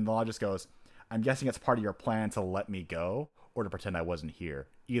is, and Law just goes, I'm guessing it's part of your plan to let me go, or to pretend I wasn't here.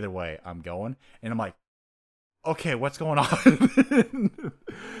 Either way, I'm going. And I'm like, okay, what's going on?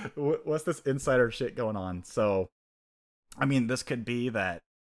 What's this insider shit going on? So, I mean, this could be that,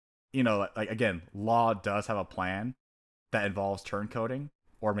 like, again, Law does have a plan that involves turncoating,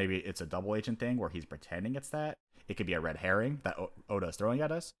 or maybe it's a double agent thing where he's pretending it's that. It could be a red herring that Oda is throwing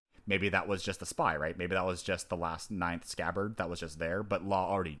at us. Maybe that was just a spy, right? Maybe that was just the last 9th scabbard that was just there, but Law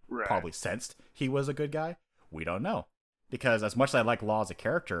already probably sensed he was a good guy. We don't know. Because as much as I like Law as a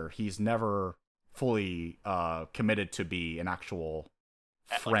character, he's never fully committed to be an actual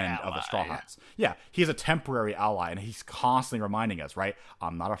friend of the Straw Hats. Yeah, he's a temporary ally, and he's constantly reminding us, right?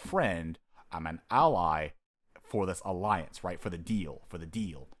 I'm not a friend. I'm an ally for this alliance, right? For the deal.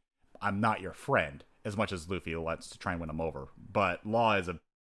 I'm not your friend, as much as Luffy wants to try and win him over. But Law is a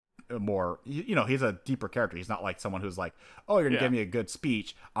more, he's a deeper character. He's not like someone who's like, oh, you're going to give me a good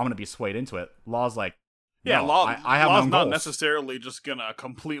speech, I'm going to be swayed into it. Law's like, no, I have Law's no not goals. Necessarily just gonna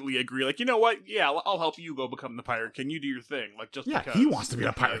completely agree. Like, you know what? Yeah, I'll help you go become the Pirate King. You do your thing. Like, just because he wants to be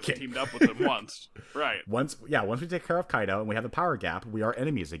the Pirate King. Teamed up with him once, right? Once we take care of Kaido and we have the power gap, we are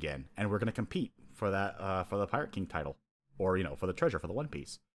enemies again, and we're gonna compete for that for the Pirate King title, or for the treasure for the One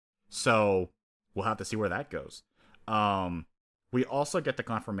Piece. So we'll have to see where that goes. We also get the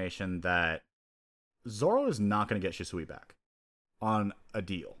confirmation that Zoro is not gonna get Shisui back on a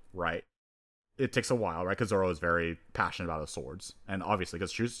deal, right? It takes a while, right? Because Zoro is very passionate about his swords. And obviously,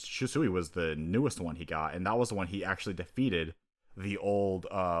 because Shisui was the newest one he got, and that was the one he actually defeated the old...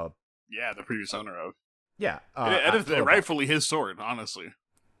 the previous owner of. Yeah. It is rightfully his sword, honestly.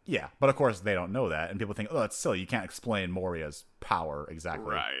 Yeah, but of course they don't know that, and people think, oh, that's silly. You can't explain Moria's power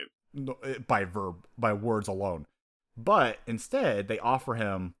exactly. Right. By words alone. But instead, they offer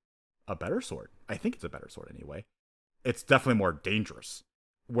him a better sword. I think it's a better sword anyway. It's definitely more dangerous.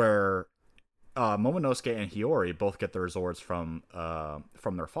 Where... Momonosuke and Hiyori both get their swords from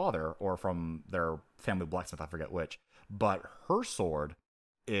their father or from their family blacksmith, I forget which. But her sword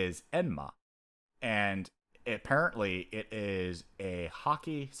is Enma, and apparently it is a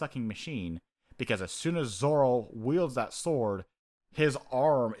haki sucking machine, because as soon as Zoro wields that sword, his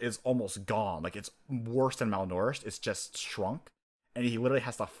arm is almost gone. Like, it's worse than malnourished. It's just shrunk, and he literally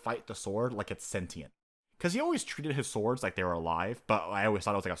has to fight the sword like it's sentient. Because he always treated his swords like they were alive, but I always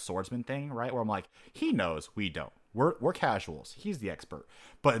thought it was like a swordsman thing, right? Where I'm like, he knows, we don't. We're casuals. He's the expert.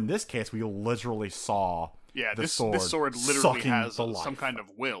 But in this case, we literally saw this sword literally has some kind of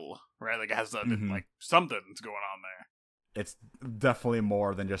will, right? Like, it has like something's going on there. It's definitely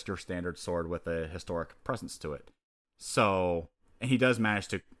more than just your standard sword with a historic presence to it. So, and he does manage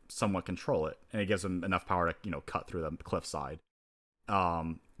to somewhat control it, and it gives him enough power to cut through the cliffside.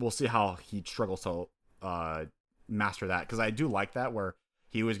 We'll see how he struggles to master that, because I do like that, where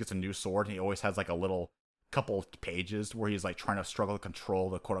he always gets a new sword and he always has like a little couple pages where he's like trying to struggle to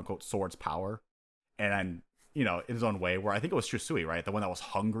control the quote-unquote sword's power, and in his own way, where I think it was Shisui, right, the one that was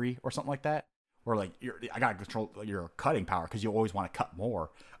hungry or something like that, where like, I gotta control your cutting power because you always want to cut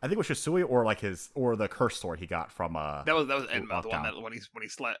more. I think it was Shisui, or like the cursed sword he got from that was Enma, the one that when he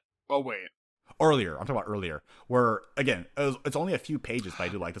slept. Oh wait, earlier, I'm talking about earlier, where again it's only a few pages, but I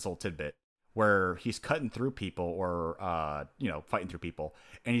do like this little tidbit where he's cutting through people, or fighting through people,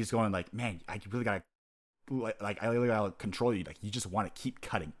 and he's going like, man, I really gotta control you. Like, you just want to keep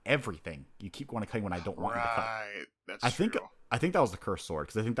cutting everything. You keep wanting to cut when I don't want you to cut. That's true. I think that was the cursed sword,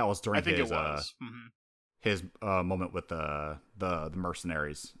 because I think that was during his. It was. his moment with the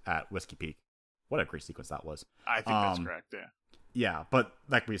mercenaries at Whiskey Peak. What a great sequence that was. I think that's correct. Yeah. Yeah, but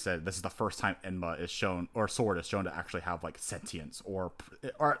like we said, this is the first time Enma is shown, or Sword is shown to actually have like sentience, or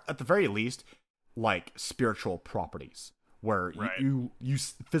at the very least, like spiritual properties, where you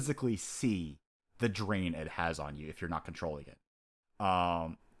physically see the drain it has on you if you're not controlling it.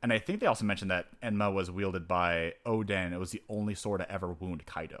 And I think they also mentioned that Enma was wielded by Oden. It was the only sword to ever wound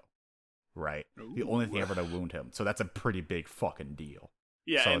Kaido, right? Ooh. The only thing ever to wound him. So that's a pretty big fucking deal.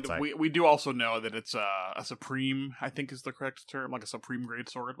 Yeah, so and like, we do also know that it's a supreme, I think is the correct term, like a supreme grade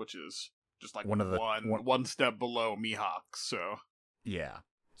sword, which is just like one step below Mihawk. So yeah,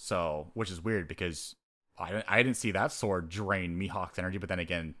 so which is weird because I didn't see that sword drain Mihawk's energy, but then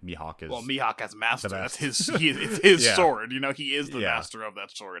again, Mihawk is Mihawk as master. That's his. It's his sword. You know, he is the master of that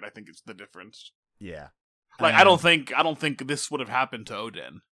sword. I think it's the difference. Yeah, like I don't think this would have happened to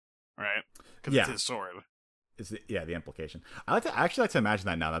Oden, right? Because it's his sword. The implication. I actually like to imagine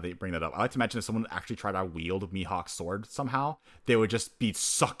that now that you bring that up. I like to imagine if someone actually tried to wield Mihawk's sword somehow, they would just be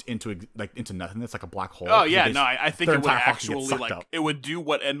sucked into nothingness, like a black hole. Oh yeah, I think it would actually it would do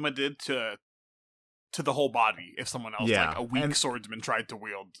what Enma did to the whole body if someone else, like a weak swordsman, tried to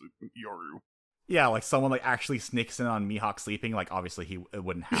wield Yoru. Yeah, like someone like actually sneaks in on Mihawk sleeping. Like obviously it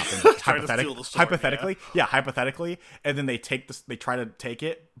wouldn't happen. Hypothetically, hypothetically, and then they try to take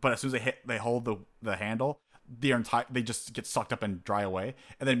it, but as soon as they hold the handle, they just get sucked up and dry away,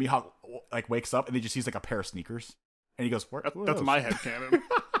 and then Mihawk like wakes up and he just sees like a pair of sneakers, and he goes, "That's my headcanon."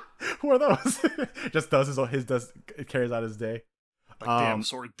 Who are those? Just carries out his day. Like damn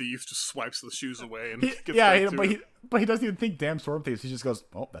sword thief just swipes the shoes away and but he doesn't even think damn sword thieves. He just goes,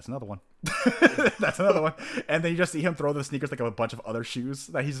 "Oh, that's another one." That's another one. And then you just see him throw the sneakers like a bunch of other shoes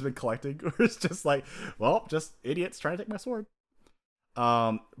that he's been collecting. It's just like, well, just idiots trying to take my sword.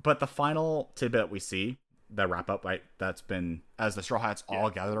 But the final tidbit we see, the wrap up, right? That's been as the Straw Hats all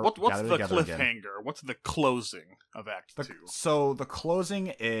gather. What's the together cliffhanger? Again. What's the closing of Act 2? So the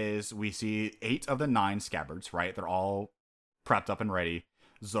closing is we see 8 of the 9 scabbards. Right, they're all prepped up and ready.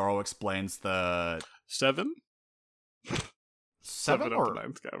 Zoro explains the 7. 7 or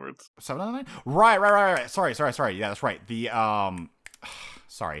 9 scabbards. 7 out of 9. Right. Sorry. Yeah, that's right. The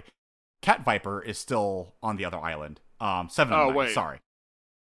sorry, Cat Viper is still on the other island. 7 out of 9. Wait. Sorry.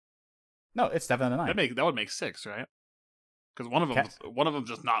 No, it's 7 out of 9. That would make 6, right? Because one of them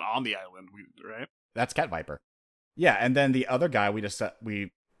just not on the island, right? That's Cat Viper. Yeah, and then the other guy we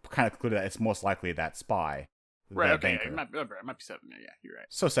kind of concluded that it's most likely that spy. Right. Okay. It might be 7. Yeah, you're right.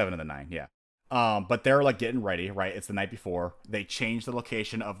 So 7 of the 9. Yeah. But they're like getting ready, right? It's the night before. They changed the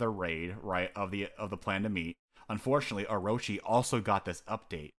location of the raid, right? Of the plan to meet. Unfortunately, Orochi also got this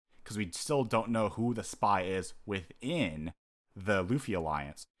update because we still don't know who the spy is within the Luffy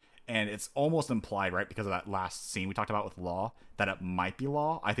Alliance. And it's almost implied, right, because of that last scene we talked about with Law, that it might be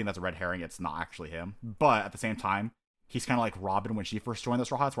Law. I think that's a red herring. It's not actually him. But at the same time, he's kind of like Robin when she first joined the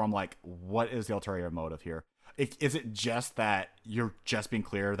Straw Hats, where I'm like, what is the ulterior motive here? Is it just that you're just being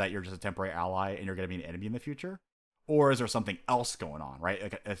clear that you're just a temporary ally and you're going to be an enemy in the future? Or is there something else going on, right?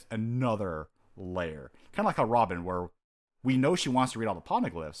 Like another layer. Kind of like how Robin, where we know she wants to read all the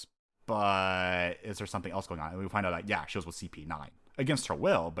poneglyphs, but is there something else going on? And we find out that, yeah, she was with CP9. Against her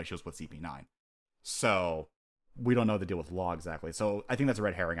will, but she was with CP9. So we don't know the deal with Law exactly. So I think that's a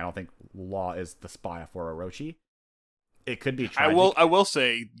red herring. I don't think Law is the spy for Orochi. It could be tragic. I will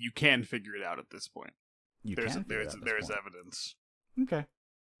say you can figure it out at this point. There's evidence. Okay.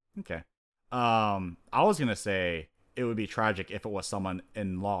 I was gonna say it would be tragic if it was someone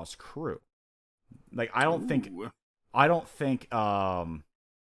in Law's crew. Like I don't think it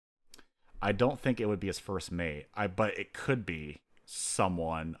would be his first mate. But it could be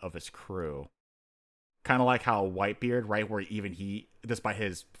someone of his crew. Kind of like how Whitebeard, right, where even he, despite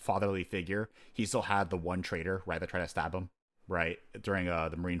his fatherly figure, he still had the one traitor, right, that tried to stab him, right, during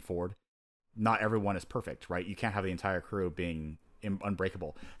the Marine Ford. Not everyone is perfect, right? You can't have the entire crew being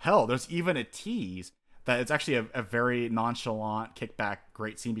unbreakable. Hell, there's even a tease that it's actually a very nonchalant, kickback,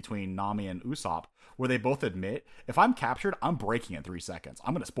 great scene between Nami and Usopp, where they both admit, if I'm captured, I'm breaking in 3 seconds.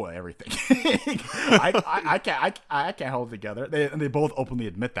 I'm gonna spoil everything. I can't hold it together. They both openly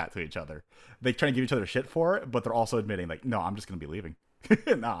admit that to each other. They try to give each other shit for it, but they're also admitting, like, no, I'm just gonna be leaving. I'm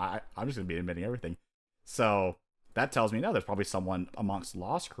just gonna be admitting everything. So that tells me, no, there's probably someone amongst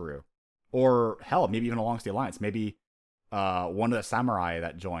Law's crew. Or, hell, maybe even amongst the Alliance. Maybe one of the samurai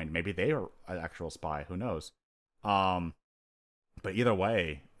that joined, maybe they are an actual spy. Who knows? But either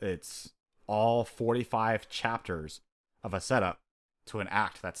way, it's all 45 chapters of a setup to an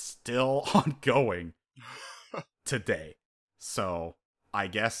act that's still ongoing today. So, I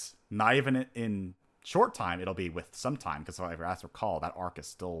guess not even in short time, it'll be with some time, because as I recall, that arc is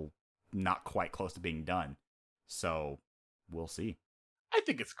still not quite close to being done. So we'll see. I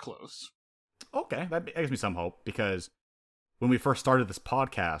think it's close. Okay, that gives me some hope, because when we first started this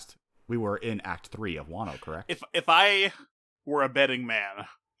podcast, we were in Act 3 of Wano, correct? If I were a betting man,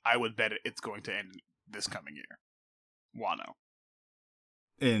 I would bet it's going to end this coming year. Wano.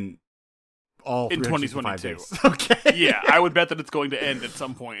 In 2022. Days. Okay. Yeah, I would bet that it's going to end at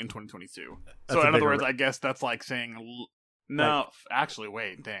some point in 2022. So in other words, I guess that's like saying no. Actually,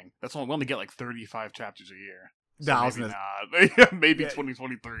 wait, dang, we only get like 35 chapters a year. So maybe not. Maybe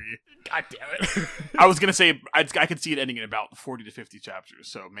 2023. God damn it! I was gonna say I could see it ending in about 40 to 50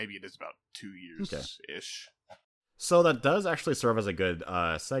 chapters. So maybe it is about 2 years ish. So that does actually serve as a good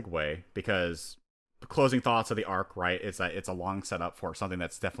segue, because the closing thoughts of the arc, right? It's a long setup for something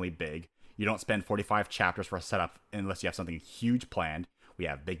that's definitely big. You don't spend 45 chapters for a setup unless you have something huge planned. We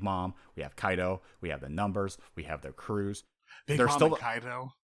have Big Mom, we have Kaido, we have the numbers, we have their crews. Big Mom and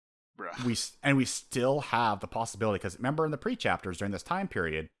Kaido? Bruh. We still have the possibility, because remember in the pre-chapters during this time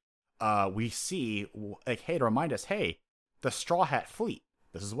period, we see, like, hey, to remind us, hey, the Straw Hat Fleet,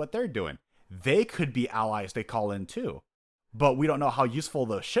 this is what they're doing. They could be allies they call in too. But we don't know how useful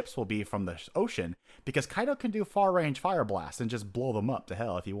those ships will be from the ocean, because Kaido can do far-range fire blasts and just blow them up to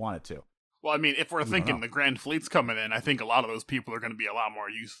hell if he wanted to. Well, I mean, if we're thinking the Grand Fleet's coming in, I think a lot of those people are going to be a lot more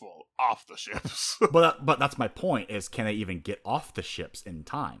useful off the ships. but that's my point, is can they even get off the ships in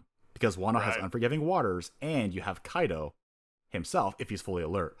time? Because Wano has unforgiving waters, and you have Kaido himself, if he's fully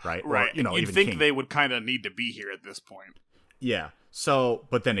alert, right? Right. Or, you'd even think King. they would kind of need to be here at this point. Yeah. So,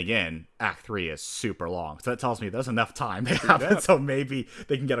 but then again, Act 3 is super long. So that tells me there's enough time they have it, so maybe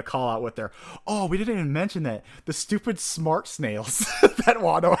they can get a call out with their, oh, we didn't even mention that, the stupid smart snails that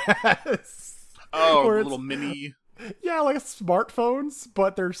Wano has. Oh, little mini. Yeah, like smartphones,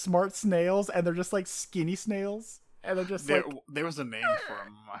 but they're smart snails, and they're just like skinny snails. And they're just there was a name for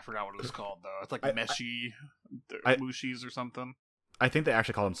them. I forgot what it was called, though. It's like Meshi, Mushis or something. I think they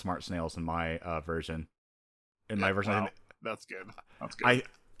actually call them smart snails in my version. My version, wow. That's good. That's good. Like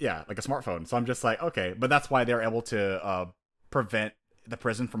a smartphone. So I'm just like, okay, but that's why they're able to prevent the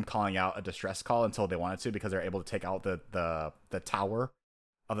prison from calling out a distress call until they wanted to, because they're able to take out the tower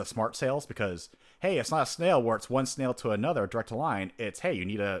of the smart sails, because hey, it's not a snail where it's one snail to another direct line. It's, hey, you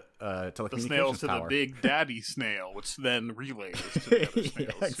need a telecommunications the snails to tower. The big daddy snail, which then relays to the other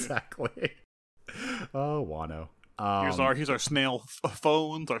snails. Yeah, exactly. Oh, Wano. Here's our snail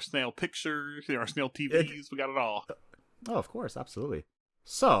phones, our snail pictures, our snail TVs. We got it all. Oh, of course, absolutely.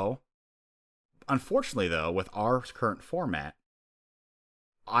 So, unfortunately, though, with our current format,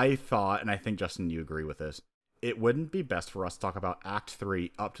 I thought, and I think, Justin, you agree with this, it wouldn't be best for us to talk about Act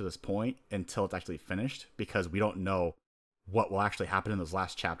 3 up to this point until it's actually finished, because we don't know what will actually happen in those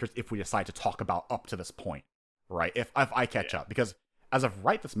last chapters if we decide to talk about up to this point, right? If I catch up. Because as of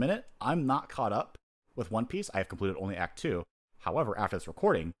right this minute, I'm not caught up with One Piece. I have completed only Act 2. However, after this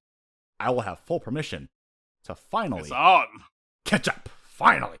recording, I will have full permission to finally catch up.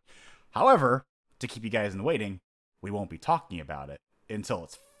 Finally. However, to keep you guys in waiting, we won't be talking about it until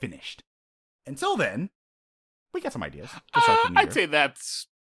it's finished. Until then, we got some ideas to start the new year. I'd say that's...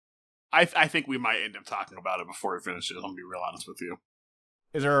 I think we might end up talking about it before it finishes, I'm going to be real honest with you.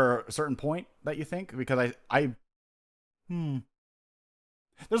 Is there a certain point that you think? Because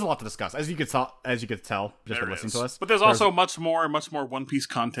there's a lot to discuss, as you could tell just from listening to us. But there's also much more One Piece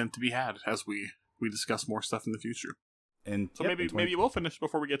content to be had as we discuss more stuff in the future. And so maybe we'll finish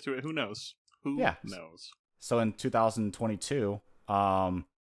before we get to it. Who knows? Who knows? So in 2022, did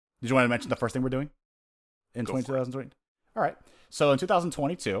you want to mention the first thing we're doing in 2020? All right. So in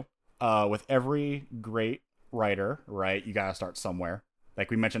 2022, with every great writer, right, you gotta start somewhere.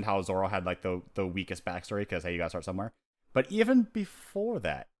 Like we mentioned how Zoro had like the weakest backstory, because hey, you gotta start somewhere. But even before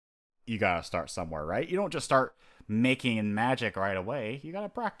that, you gotta start somewhere, right? You don't just start making magic right away. You gotta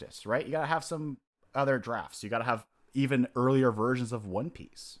practice, right? You gotta have some other drafts. You gotta have even earlier versions of One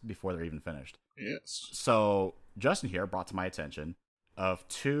Piece before they're even finished. Yes. So Justin here brought to my attention of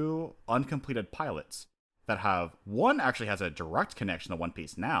 2 uncompleted pilots that have, one actually has a direct connection to One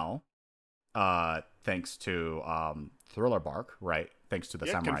Piece now, thanks to Thriller Bark, right? Thanks to the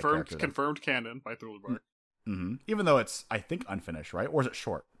samurai character. Confirmed canon by Thriller Bark. Mm-hmm. Even though it's, I think, unfinished, right? Or is it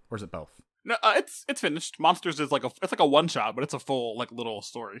short? Or is it both? No, it's finished. Monsters is like a one shot, but it's a full like little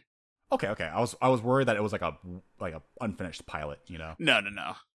story. Okay. I was worried that it was like a unfinished pilot, you know? No.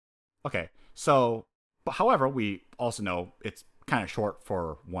 Okay. So, but however, we also know it's kind of short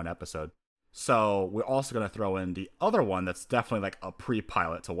for one episode. So we're also going to throw in the other one that's definitely like a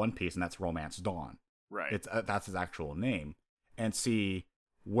pre-pilot to One Piece, and that's Romance Dawn. Right. That's his actual name. And see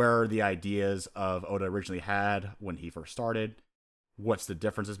where the ideas of Oda originally had when he first started. What's the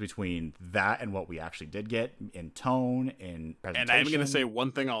differences between that and what we actually did get in tone, in presentation. And I'm going to say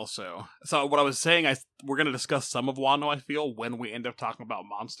one thing also. So what I was saying, we're going to discuss some of Wano, I feel, when we end up talking about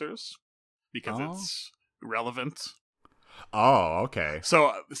monsters, because it's relevant. Oh, okay.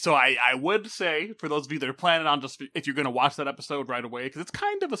 So I would say, for those of you that are planning on just, if you're going to watch that episode right away, because it's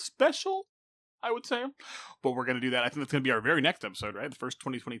kind of a special, I would say, but we're going to do that. I think that's going to be our very next episode, right? The first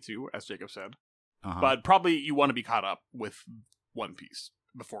 2022, as Jacob said. But probably you want to be caught up with One Piece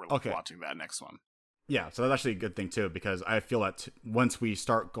before watching that next one. Yeah, so that's actually a good thing too, because I feel that once we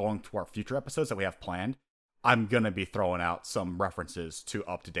start going to our future episodes that we have planned, I'm going to be throwing out some references to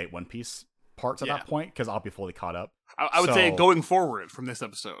up-to-date One Piece parts at that point, because I'll be fully caught up. I would say going forward from this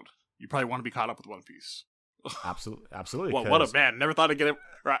episode, you probably want to be caught up with One Piece. Absolutely. Well, what a man. Never thought I'd get it.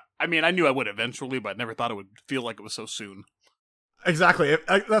 Right. I mean, I knew I would eventually, but never thought it would feel like it was so soon. Exactly.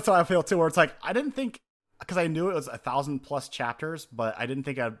 That's how I feel too, where it's like, I didn't think, because I knew it was 1,000+ chapters, but I didn't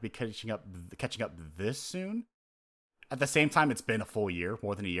think I'd be catching up this soon. At the same time, it's been a full year,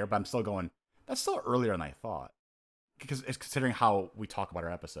 more than a year, but I'm still going, that's still earlier than I thought. Because it's considering how we talk about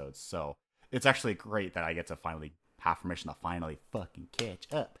our episodes. So it's actually great that I get to finally have permission to finally fucking catch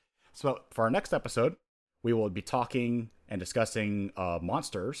up. So for our next episode, we will be talking and discussing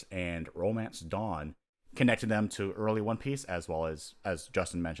monsters and Romance Dawn, connecting them to early One Piece, as well as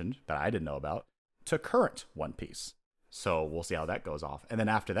Justin mentioned, that I didn't know about, to current One Piece. So we'll see how that goes off. And then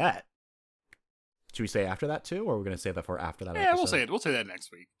after that, should we say after that too, or are we going to say that for after that episode? We'll say it. We'll say that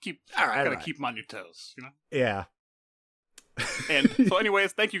next week. Gotta keep them on your toes, you know? Yeah. And so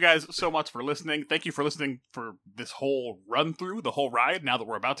anyways, thank you guys so much for listening. Thank you for listening for this whole run through, the whole ride. Now that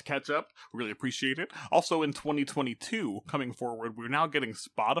we're about to catch up, we really appreciate it. Also in 2022, coming forward, we're now getting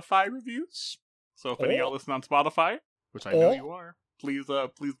Spotify reviews. So if any of y'all listen on Spotify, which I know you are, please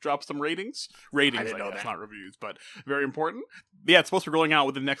drop some ratings. Ratings, I didn't know that. Not reviews, but very important. Yeah, it's supposed to be rolling out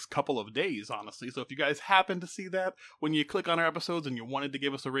within the next couple of days, honestly. So if you guys happen to see that when you click on our episodes and you wanted to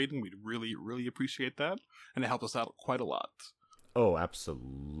give us a rating, we'd really, really appreciate that. And it helps us out quite a lot. Oh,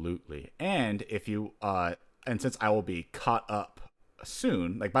 absolutely. And if you, and since I will be caught up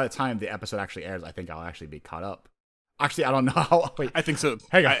soon, like by the time the episode actually airs, I think I'll actually be caught up. Actually, I don't know how. Wait. I think so.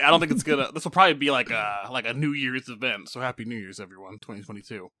 Hey, I don't think it's gonna. This will probably be like a New Year's event. So happy New Year's, everyone!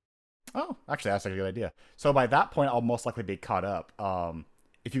 2022. Oh, actually, that's a good idea. So by that point, I'll most likely be caught up.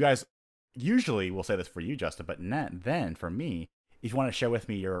 If you guys, usually we'll say this for you, Justin, but then for me, if you want to share with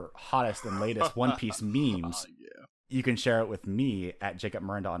me your hottest and latest One Piece memes, you can share it with me at Jacob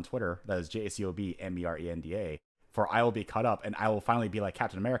Miranda on Twitter. That is JACOBMERENDA. For I will be caught up, and I will finally be like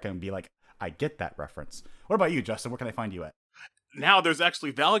Captain America and be like, I get that reference. What about you, Justin? Where can I find you at? Now there's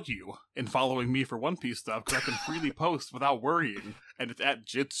actually value in following me for One Piece stuff, because I can freely post without worrying, and it's at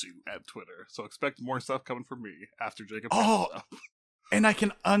Jitsu at Twitter. So expect more stuff coming from me after Jacob. Oh, and I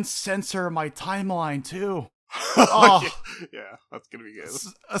can uncensor my timeline too. Yeah, that's gonna be good.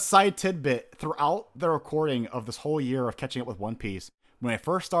 A side tidbit: throughout the recording of this whole year of catching up with One Piece, when I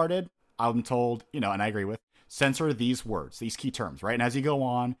first started, I'm told, and I agree with, censor these words, these key terms, right? And as you go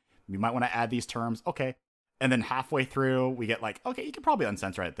on, you might want to add these terms. Okay. And then halfway through, we get like, okay, you can probably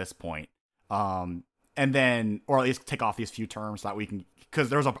uncensor it at this point. And then, or at least take off these few terms so that we can, because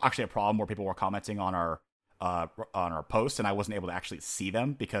there was actually a problem where people were commenting on our posts, and I wasn't able to actually see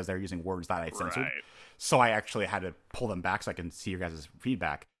them because they're using words that I censored. Right. So I actually had to pull them back so I can see your guys'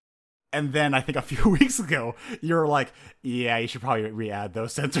 feedback. And then I think a few weeks ago, you were like, yeah, you should probably re-add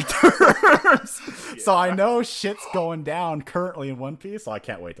those censored terms. So I know shit's going down currently in One Piece, so I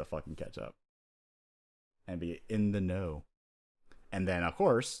can't wait to fucking catch up and be in the know. And then, of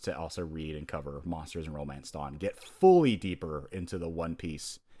course, to also read and cover Monsters and Romance Dawn, get fully deeper into the One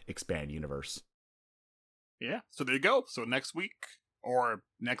Piece expanded universe. Yeah, so there you go. So next week, or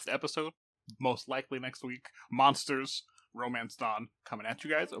next episode, most likely next week, Monsters, Romance Dawn coming at you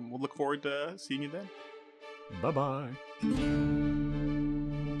guys, and we'll look forward to seeing you then. Bye-bye.